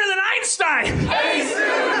smarter than Einstein?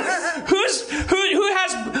 Who's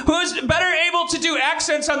better able to do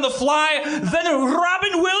accents on the fly than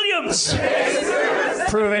Robin Williams?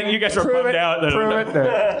 Prove it. You guys are bummed out. Prove it.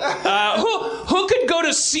 Who could go to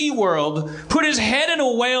SeaWorld, put his head in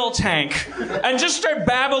a whale tank, and just start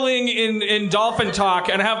babbling in dolphin talk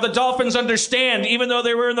and have the dolphins understand even though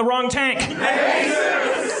they were in the wrong tank?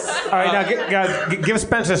 All right, now, guys, give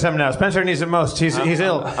Spencer some now. Spencer needs it most. He's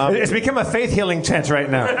ill. It's become a faith healing tent right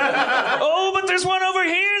now. Oh, but there's one over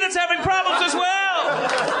here that's having problems as well.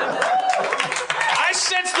 I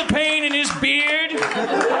sense the pain in his beard.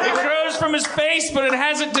 It grows from his face, but it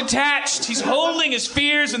hasn't detached. He's holding his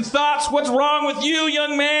fears and thoughts. What's wrong with you,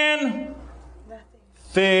 young man?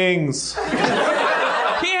 Things. He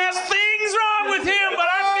has things wrong with him, but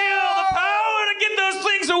I feel the power to get those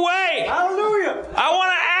things away. Hallelujah. I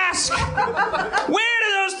want to ask, where do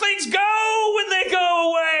those things go when they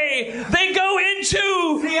go away? They go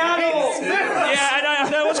into Seattle. Yeah,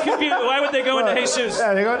 that was confusing. Why would they go into Jesus?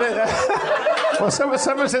 Yeah, they go to. Well,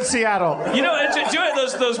 someone's in Seattle. You know, doing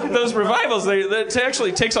those revivals, it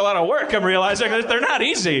actually takes a lot of work. I'm realizing they're not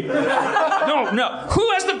easy. No.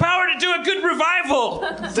 Who has the power to do a good revival?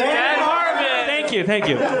 Dan Harmon. Thank you.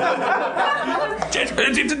 Now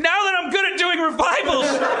that I'm good at doing revivals,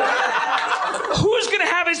 who's going to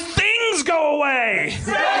have his things go away?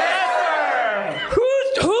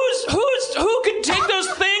 Who could take those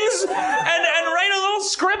things and write a little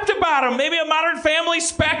script about them? Maybe a Modern Family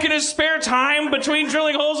spec in his spare time between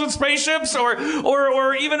drilling holes in spaceships,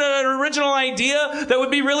 or even an original idea that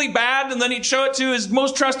would be really bad, and then he'd show it to his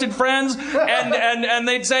most trusted friends, and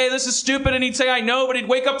they'd say, this is stupid, and he'd say, I know, but he'd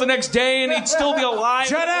wake up the next day and he'd still be alive.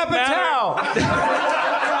 Judd Apatow.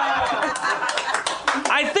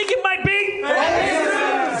 I think it might be.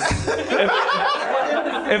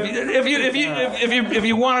 If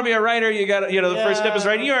you want to be a writer, you got the first step is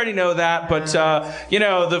writing. You already know that, but now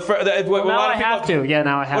I have to.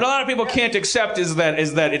 What a lot of people can't accept is that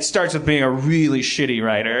it starts with being a really shitty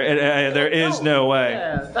writer. There is no way.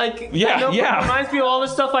 It reminds me of all the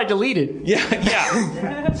stuff I deleted.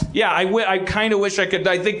 I kind of wish I could.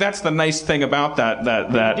 I think that's the nice thing about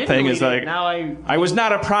that thing is like I was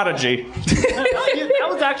not a prodigy. That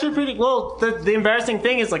was actually pretty well. The embarrassing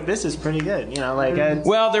thing is like this is pretty good.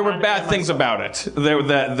 Well, there were bad things about it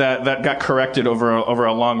that got corrected over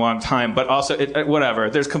a long time. But also, whatever.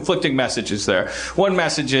 There's conflicting messages there. One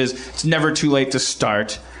message is it's never too late to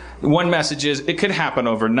start. One message is it could happen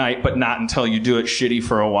overnight, but not until you do it shitty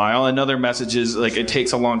for a while. Another message is like it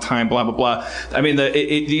takes a long time, blah, blah, blah. I mean,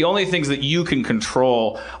 the only things that you can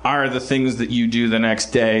control are the things that you do the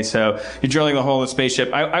next day. So you're drilling a hole in the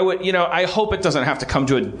spaceship. I hope it doesn't have to come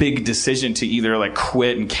to a big decision to either like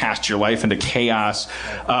quit and cast your life into chaos,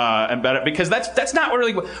 and better, because that's not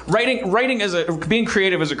really writing being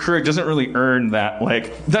creative as a career doesn't really earn that.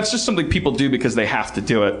 Like that's just something people do because they have to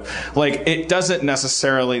do it. Like it doesn't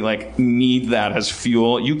necessarily need that as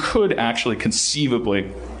fuel. You could actually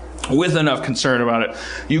conceivably, with enough concern about it,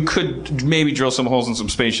 you could maybe drill some holes in some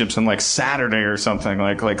spaceships on like Saturday or something,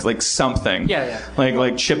 like something.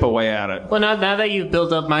 Like chip away at it. Well, now that you've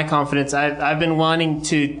built up my confidence, I've been wanting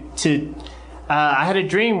to. I had a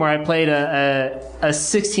dream where I played a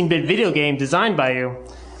 16-bit video game designed by you,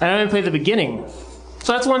 and I haven't played the beginning.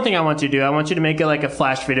 So that's one thing I want you to do. I want you to make it like a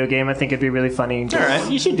Flash video game. I think it'd be really funny. All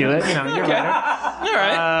right. You should do it. You're a writer. All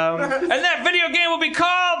right. And that video game will be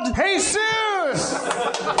called Jesus!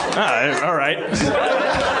 All right.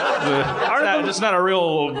 It's not a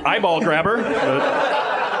real eyeball grabber.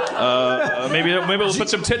 But, maybe we'll put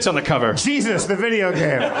some tits on the cover. Jesus, the video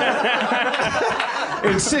game.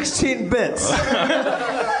 In 16 bits.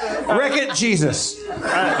 Wreck-It Jesus.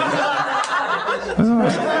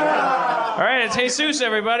 All right, it's Jesus,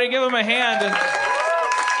 everybody. Give him a hand.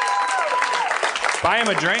 Buy him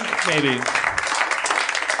a drink, maybe.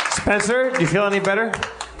 Spencer, do you feel any better?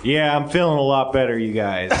 Yeah, I'm feeling a lot better, you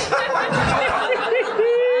guys.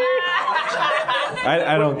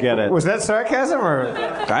 I don't get it. Was that sarcasm or?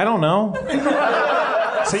 I don't know.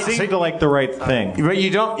 Seem to like the right thing. But you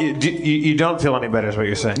don't feel any better is what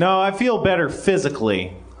you're saying. No, I feel better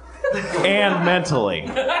physically. and mentally.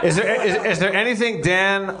 Is there anything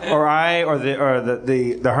Dan or I or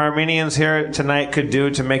the Harmenians here tonight could do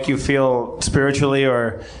to make you feel spiritually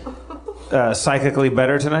or psychically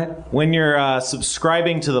better tonight? When you're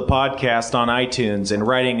subscribing to the podcast on iTunes and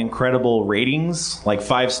writing incredible ratings, like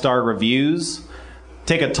 5-star reviews,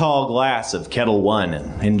 take a tall glass of Kettle One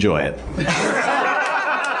and enjoy it.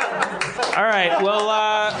 All right, well,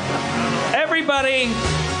 everybody,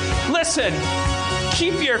 listen.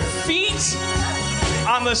 Keep your feet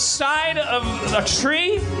on the side of a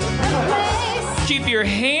tree. Keep your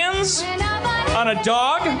hands on a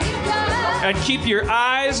dog. And keep your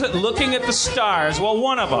eyes looking at the stars. Well,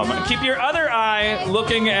 one of them. Keep your other eye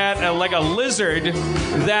looking at like a lizard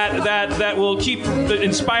that will keep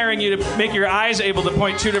inspiring you to make your eyes able to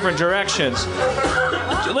point 2 different directions.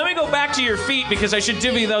 Let me go back to your feet because I should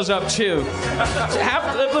divvy those up too.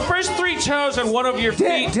 Have the first 3 toes on one of your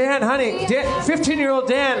feet. Dan, honey, 15-year-old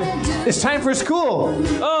Dan, it's time for school.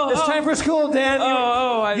 It's time for school, Dan.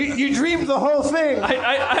 You dreamed the whole thing.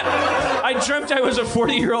 I dreamt I was a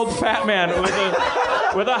 40-year-old fat man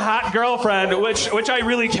with a hot girlfriend, which I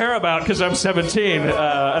really care about because I'm 17, and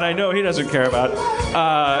I know he doesn't care about.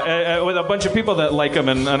 With a bunch of people that like him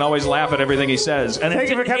and always laugh at everything he says. And thank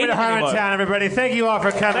you for coming to Harmontown, everybody. Thank you all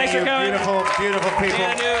for coming. Thanks for coming. Beautiful, beautiful people.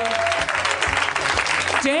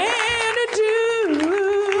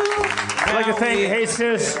 I'd like to thank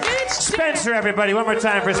Jesus Spencer, everybody. One more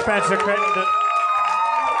time for Spencer Crittenden.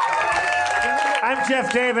 I'm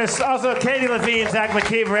Jeff Davis. Also, Katie Levine, Zach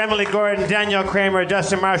McKeever, Emily Gordon, Danielle Kramer,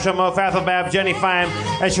 Justin Marshall, Mo Fathelbab, Jenny Feim,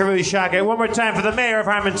 and Sharu Shaka. One more time for the mayor of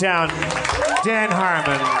Harmontown, Dan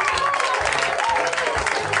Harmon.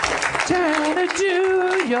 Do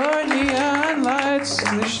your neon lights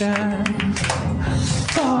shine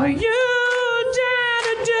for you,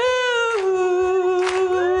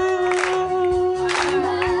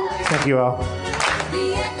 Thank you all.